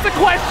kill is the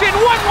question.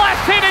 One last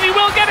hit and he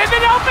will get it,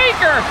 and now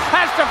Faker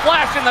has to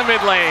flash in the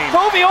mid lane.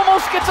 Chovy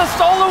almost gets a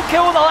solo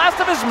kill with the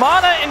last of his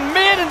mana in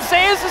mid, and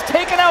Zeus is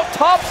taken out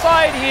top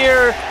side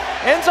here.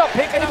 Ends up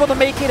picking able to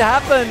make it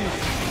happen.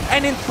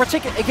 And in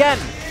particular, again,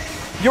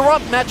 you're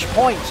up match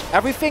point.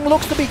 Everything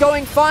looks to be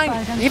going fine.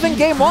 Even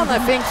game one, I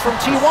think, from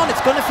T1,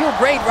 it's going to feel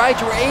great, right?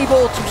 You're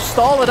able to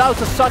stall it out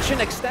to such an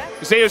extent.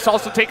 Zeus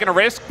also taking a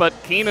risk, but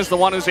Keen is the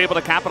one who's able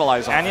to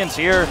capitalize on it. Canyon's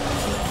here.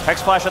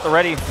 Hex Flash at the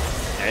ready.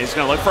 Yeah, he's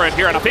going to look for it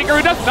here. And a Faker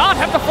who does not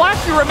have the flash,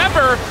 you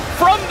remember,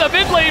 from the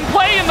mid lane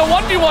play in the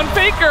 1v1.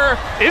 Faker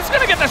is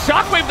going to get the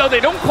shockwave, though. They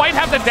don't quite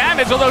have the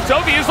damage, although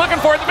Chovy is looking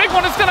for it. The big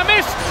one is going to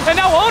miss. And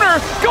now Owner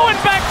going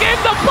back in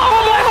the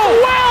bubble as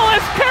well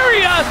as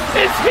Keria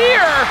is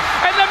here.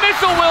 And the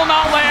missile will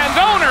not land.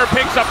 Owner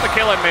picks up the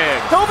kill in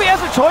mid. Chovy has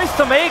a choice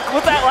to make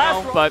with that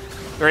last one. But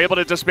they're able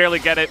to just barely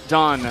get it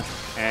done.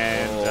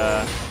 And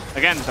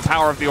again, the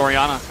power of the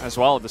Orianna as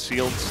well, the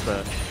shields,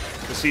 the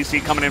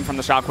CC coming in from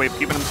the shockwave,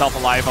 keeping himself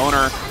alive.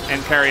 Owner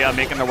and Keria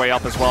making their way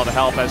up as well to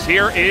help, as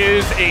here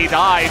is a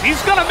dive.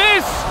 He's gonna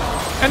miss,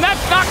 and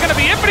that's not gonna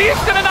be it, but he's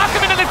gonna knock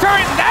him into the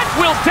turret, and that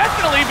will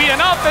definitely be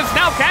enough, as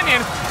now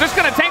Canyon just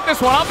gonna tank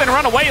this one up and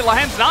run away.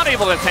 Lahen's not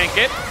able to tank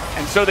it,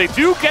 and so they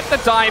do get the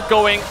dive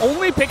going,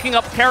 only picking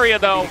up Keria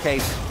though.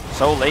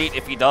 So late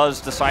if he does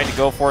decide to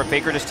go for it.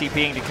 Faker just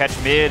TPing to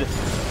catch mid,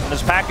 and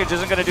this package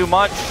isn't gonna do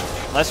much.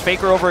 Unless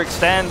Faker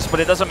overextends, but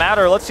it doesn't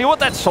matter. Let's see what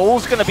that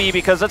soul's going to be,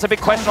 because that's a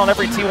big question on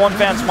every T1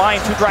 fan's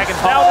mind. 2 dragons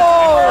down.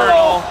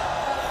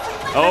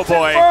 Oh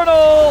boy.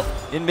 Infernal!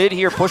 In mid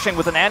here, pushing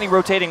with an Annie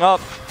rotating up.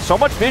 So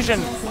much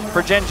vision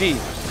for Gen.G.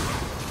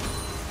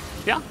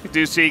 Yeah, we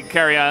do see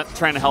Keria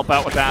trying to help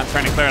out with that,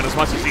 trying to clear out as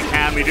much as he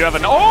can. We do have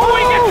an... Oh,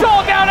 he gets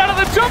all down out of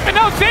the jump, and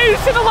now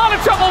Zeus in a lot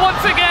of trouble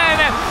once again.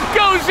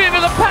 Goes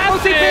into the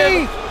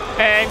passive.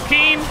 And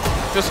Keen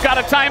just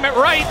got to time it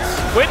right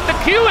with the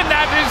Q, and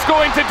that is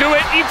going to do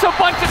it. Eats a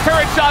bunch of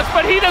turret shots,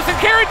 but he doesn't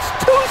care. It's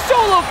 2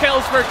 solo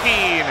kills for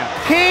Keen.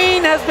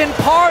 Keen has been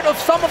part of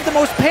some of the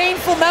most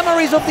painful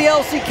memories of the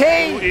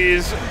LCK.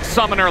 Is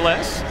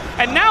summonerless.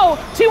 And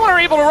now T1 are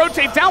able to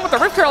rotate down with the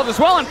Rift Herald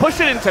as well and push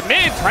it into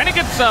mid, trying to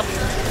get some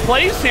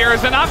plays here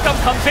as the knockup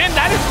comes in.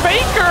 That is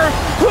Faker,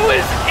 who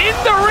is in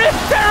the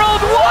Rift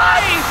Herald.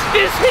 Why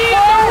is he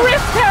in the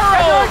Rift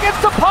Herald?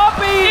 Gets to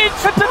Poppy.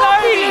 It's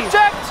Poppy.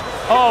 Eject.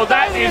 Oh,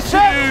 that is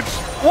huge.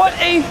 What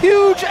a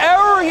huge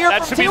error here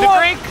that from should T1.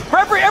 Be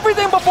the break.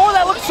 Everything before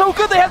that looked so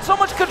good. They had so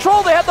much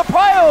control. They had the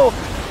prio.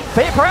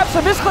 Perhaps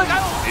a misclick.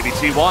 Maybe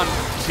T1.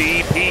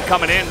 TP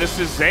coming in. This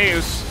is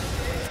Zeus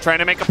trying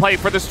to make a play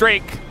for the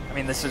streak. I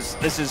mean, this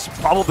is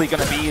probably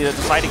going to be the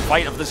deciding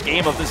fight of this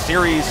game, of this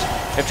series.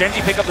 If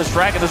Gen.G pick up this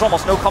dragon, there's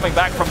almost no coming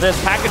back from this.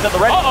 Package at the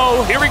red.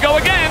 Uh-oh, here we go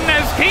again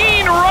as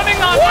Keen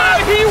running on that.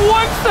 He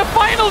wants the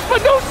finals,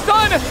 but no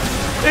stun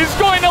is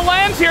going to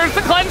land here as the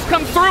cleanse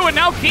comes through, and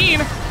now Keen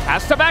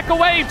has to back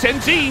away.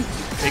 Gen.G,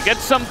 they get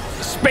some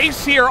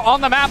space here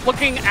on the map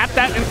looking at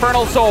that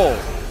Infernal Soul.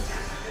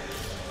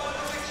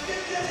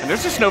 And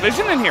there's just no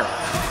vision in here.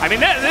 I mean,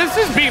 this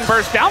is being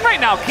burst down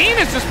right now. Keen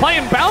is just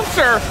playing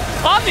bouncer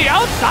on the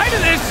outside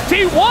of this.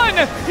 T1,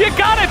 you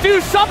gotta do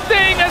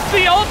something as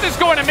the ult is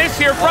going to miss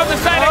here from the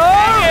side of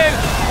Canyon.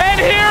 And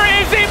here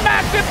is a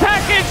massive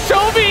package.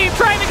 Chovy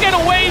trying to get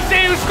away.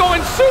 Zeus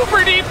going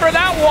super deep for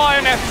that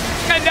one.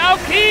 And now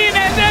Keen,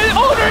 and then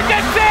Owner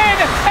gets in,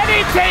 and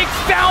he takes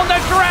down the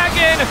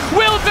dragon.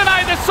 Will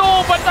deny the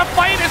soul, but the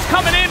fight is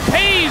coming in.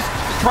 Pays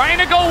trying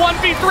to go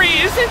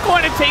 1v3, isn't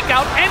going to take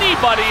out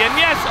anybody. And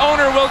yes,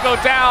 Owner will go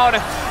down,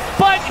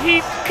 but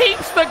he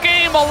keeps the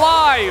game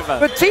alive.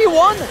 But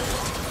T1,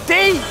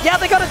 they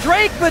got a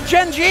Drake, but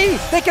Gen.G,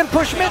 they can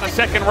push mid. On a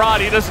second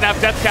rod, he doesn't have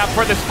death cap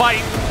for this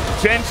fight.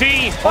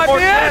 Gen.G, one more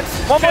chance.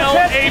 Still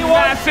a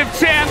massive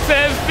chance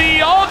as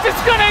the ult is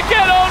gonna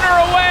get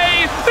Owner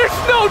away. There's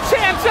no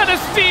chance at a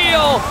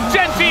steal.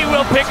 Gen.G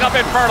will pick up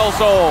Infernal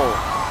Soul.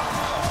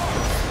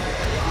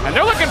 And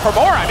they're looking for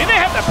more. I mean, they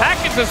have the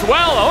package as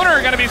well. Owner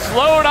are gonna be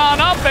slowed on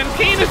up, and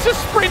Keen is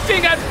just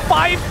sprinting at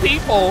 5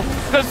 people.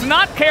 Does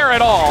not care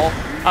at all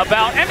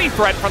about any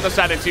threat from the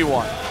side of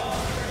T1.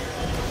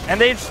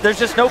 And there's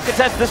just no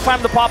contest. This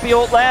time the Poppy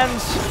ult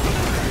lands.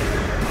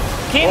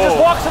 Keen just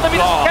walks in them, he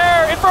doesn't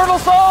care. Infernal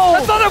Soul!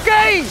 That's not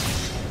okay!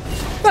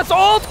 That's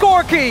old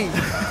Corki!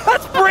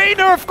 That's brain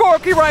nerf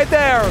Corki right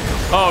there!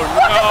 Oh no!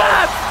 Look at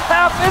that!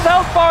 Half his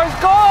health bar is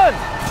gone!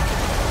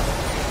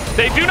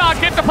 They do not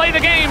get to play the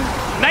game.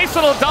 Nice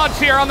little dodge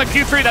here on the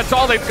Q3, that's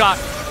all they've got.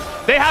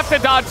 They have to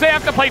dodge. They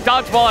have to play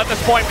dodgeball at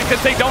this point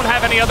because they don't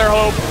have any other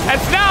hope.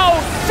 As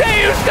now,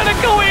 Zeu's going to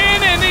go in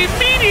and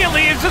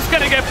immediately is just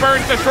going to get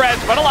burned to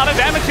shreds. But a lot of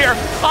damage here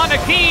on the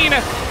Keen.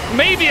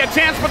 Maybe a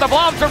chance for the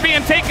blobs are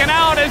being taken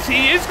out as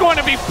he is going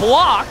to be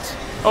blocked.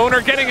 Owner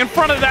getting in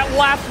front of that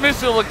last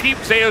missile to keep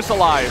Zeus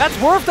alive.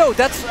 That's worth though.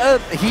 That's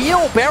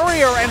heal,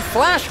 barrier, and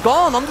flash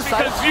gone on the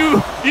side.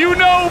 Because you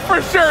know for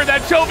sure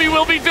that Chovy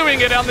will be doing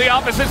it on the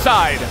opposite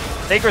side.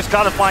 Taker's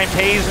got to find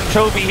Pays and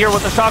Chovy here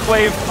with the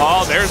shockwave.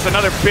 Oh, there's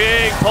another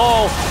big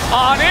pull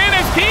on in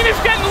as Keen is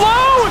getting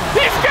low.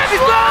 He's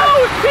getting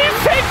low. He's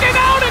taken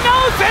out and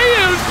now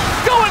Zeus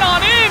going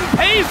on in.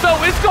 Pays though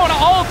is going to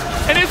ult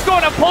and is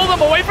going to pull them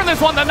away from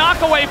this one. The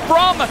knockaway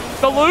from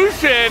the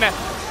Lucian.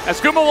 As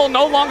Guma will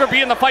no longer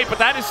be in the fight, but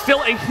that is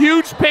still a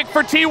huge pick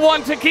for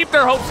T1 to keep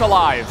their hopes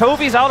alive.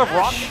 Chovy's out of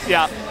rock.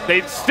 Yeah,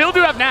 they still do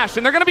have Nash,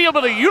 and they're going to be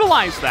able to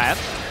utilize that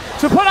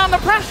to put on the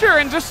pressure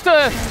and just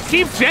to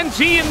keep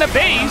Gen.G in the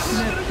base.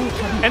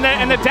 And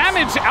the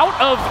damage out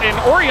of an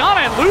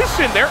Orianna and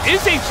Lucian, there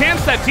is a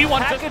chance that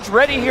T1... Package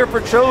ready here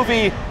for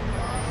Chovy.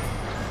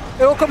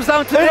 It all comes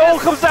down to this. It all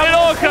comes down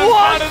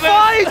to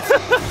fight!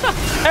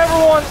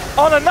 Everyone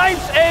on a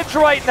knife's edge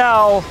right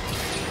now.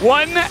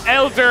 One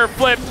Elder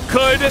flip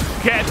could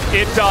get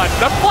it done.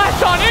 The flash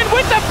on in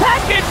with the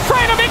package,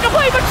 trying to make a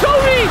play, but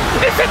Chovy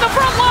is in the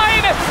front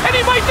line, and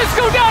he might just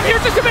go down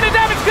here. Just a bit of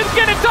damage could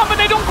get it done, but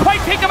they don't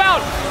quite take him out.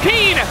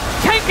 Keen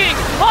tanking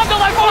on the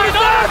left side.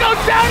 Oh,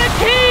 goes down, and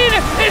Keen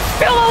is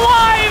still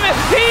alive.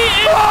 He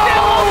is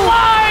still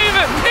alive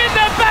in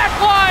the back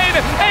line,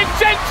 and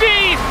Gen.G,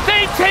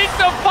 they take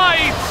the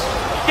fight.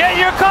 Get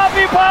your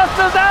coffee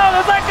pastas out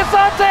as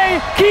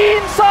Akasante,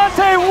 Keen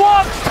Sante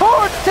walks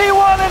towards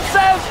T1 and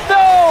says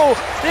no!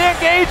 The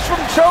engage from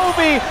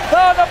Chovy,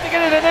 not enough to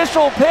get an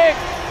initial pick,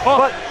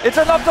 but it's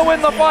enough to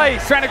win the fight.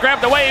 He's trying to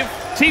grab the wave.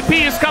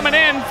 TP is coming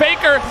in.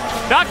 Faker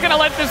not gonna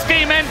let this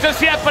game end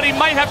just yet, but he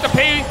might have to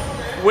pay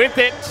with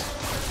it.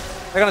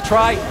 They're gonna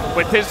try.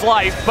 With his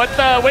life, but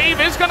the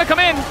wave is gonna come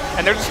in,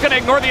 and they're just gonna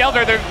ignore the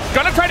Elder. They're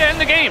gonna try to end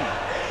the game.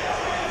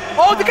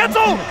 Oh, the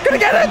Getzo! Gonna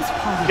get it!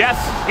 Yes,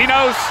 he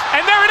knows.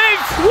 And there it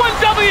is!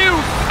 1W!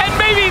 And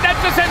maybe that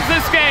just ends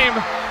this game.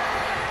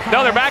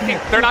 No, they're backing.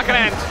 They're not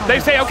gonna end.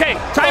 They say, okay,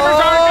 timers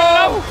aren't good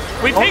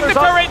enough. We take the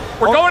turret.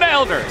 We're going to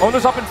Elder.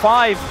 Owner's up in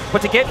 5,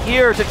 but to get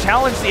here, to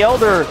challenge the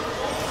Elder,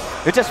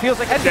 it just feels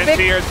like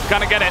Gen.G is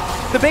gonna get it.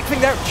 The big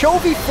thing there,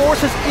 Chovy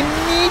forces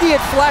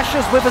immediate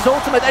flashes with his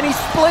ultimate, and he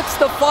splits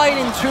the fight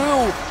in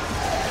two.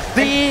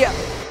 The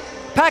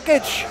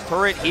package.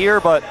 Turret here,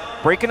 but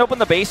breaking open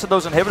the base of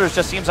those inhibitors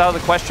just seems out of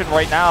the question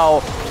right now.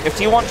 If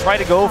T1 try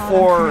to go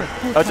for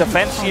a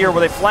defense here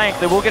where they flank,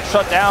 they will get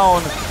shut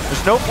down.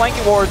 There's no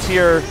flanking wards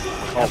here.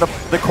 And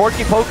the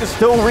Corky poke is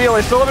still real.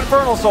 They still have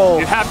Infernal Soul.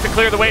 You have to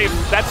clear the wave.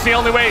 That's the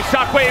only way.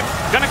 Shockwave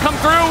gonna come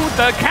through.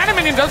 The cannon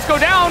minion does go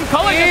down.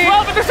 Culling as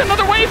well, but there's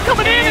another wave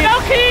coming in. And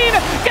now Keen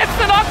gets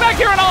the knockback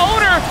here on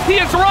Owner.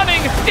 He is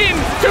running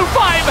into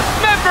 5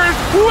 members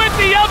with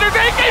the Elder.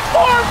 Take a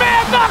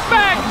 4-man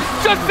knockback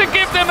just to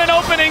give them an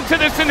opening to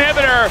this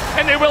inhibitor.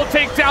 And they will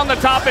take down the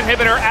top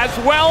inhibitor as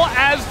well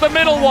as the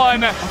middle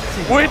one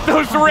with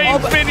those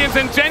ranged minions.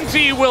 And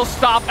Gen.G will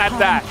stop at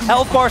that.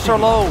 Health bars are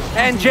low.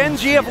 And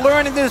Gen.G have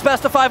learned in this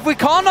best of 5. We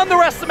can't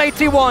underestimate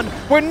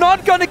T1. We're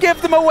not going to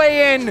give them a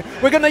way in.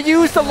 We're going to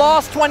use the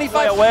last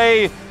 25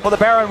 away. Well, the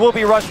Baron will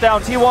be rushed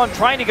down. T1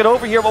 trying to get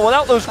over here, but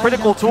without those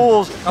critical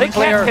tools, they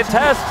can't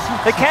contest.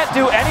 They can't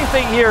do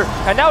anything here.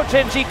 And now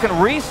Gen.G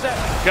can reset.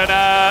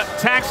 Gonna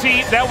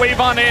taxi that wave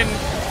on in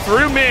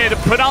through mid,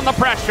 put on the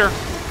pressure.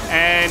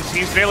 And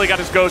he's nearly got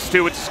his ghost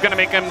too, which is going to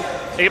make him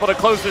able to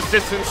close this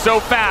distance so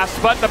fast.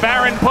 But the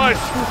Baron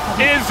push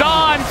is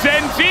on.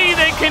 Gen.G,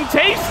 they can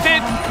taste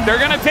it.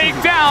 They're going to take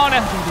down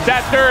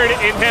that third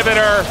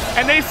inhibitor.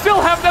 And they still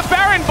have the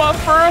Baron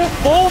buff for a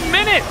full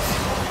minute.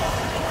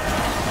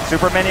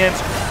 Super minions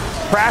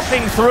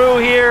crashing through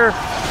here.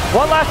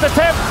 One last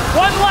attempt.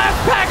 One last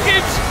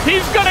package.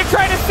 He's going to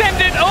try to send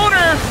it.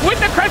 Owner with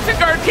the Crescent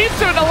Guard keeps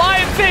it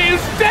alive. He's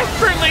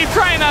desperately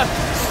trying to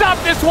stop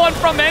this one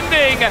from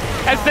ending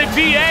as the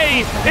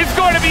GA is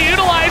going to be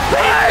utilized.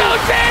 He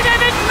goes in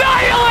and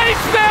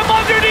annihilates them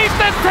underneath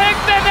the tech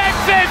and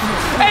exit.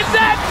 And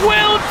that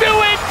will do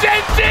it.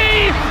 Gen.G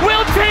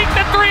will take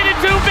the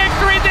 3-2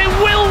 victory. They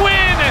will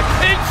win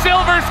in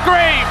Silver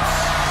Scrapes.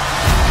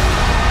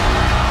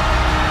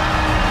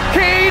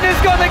 Keen is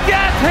going to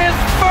get his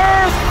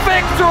first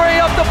victory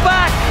off the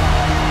back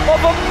of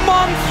a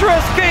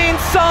monstrous Keen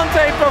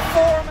Sante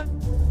performance.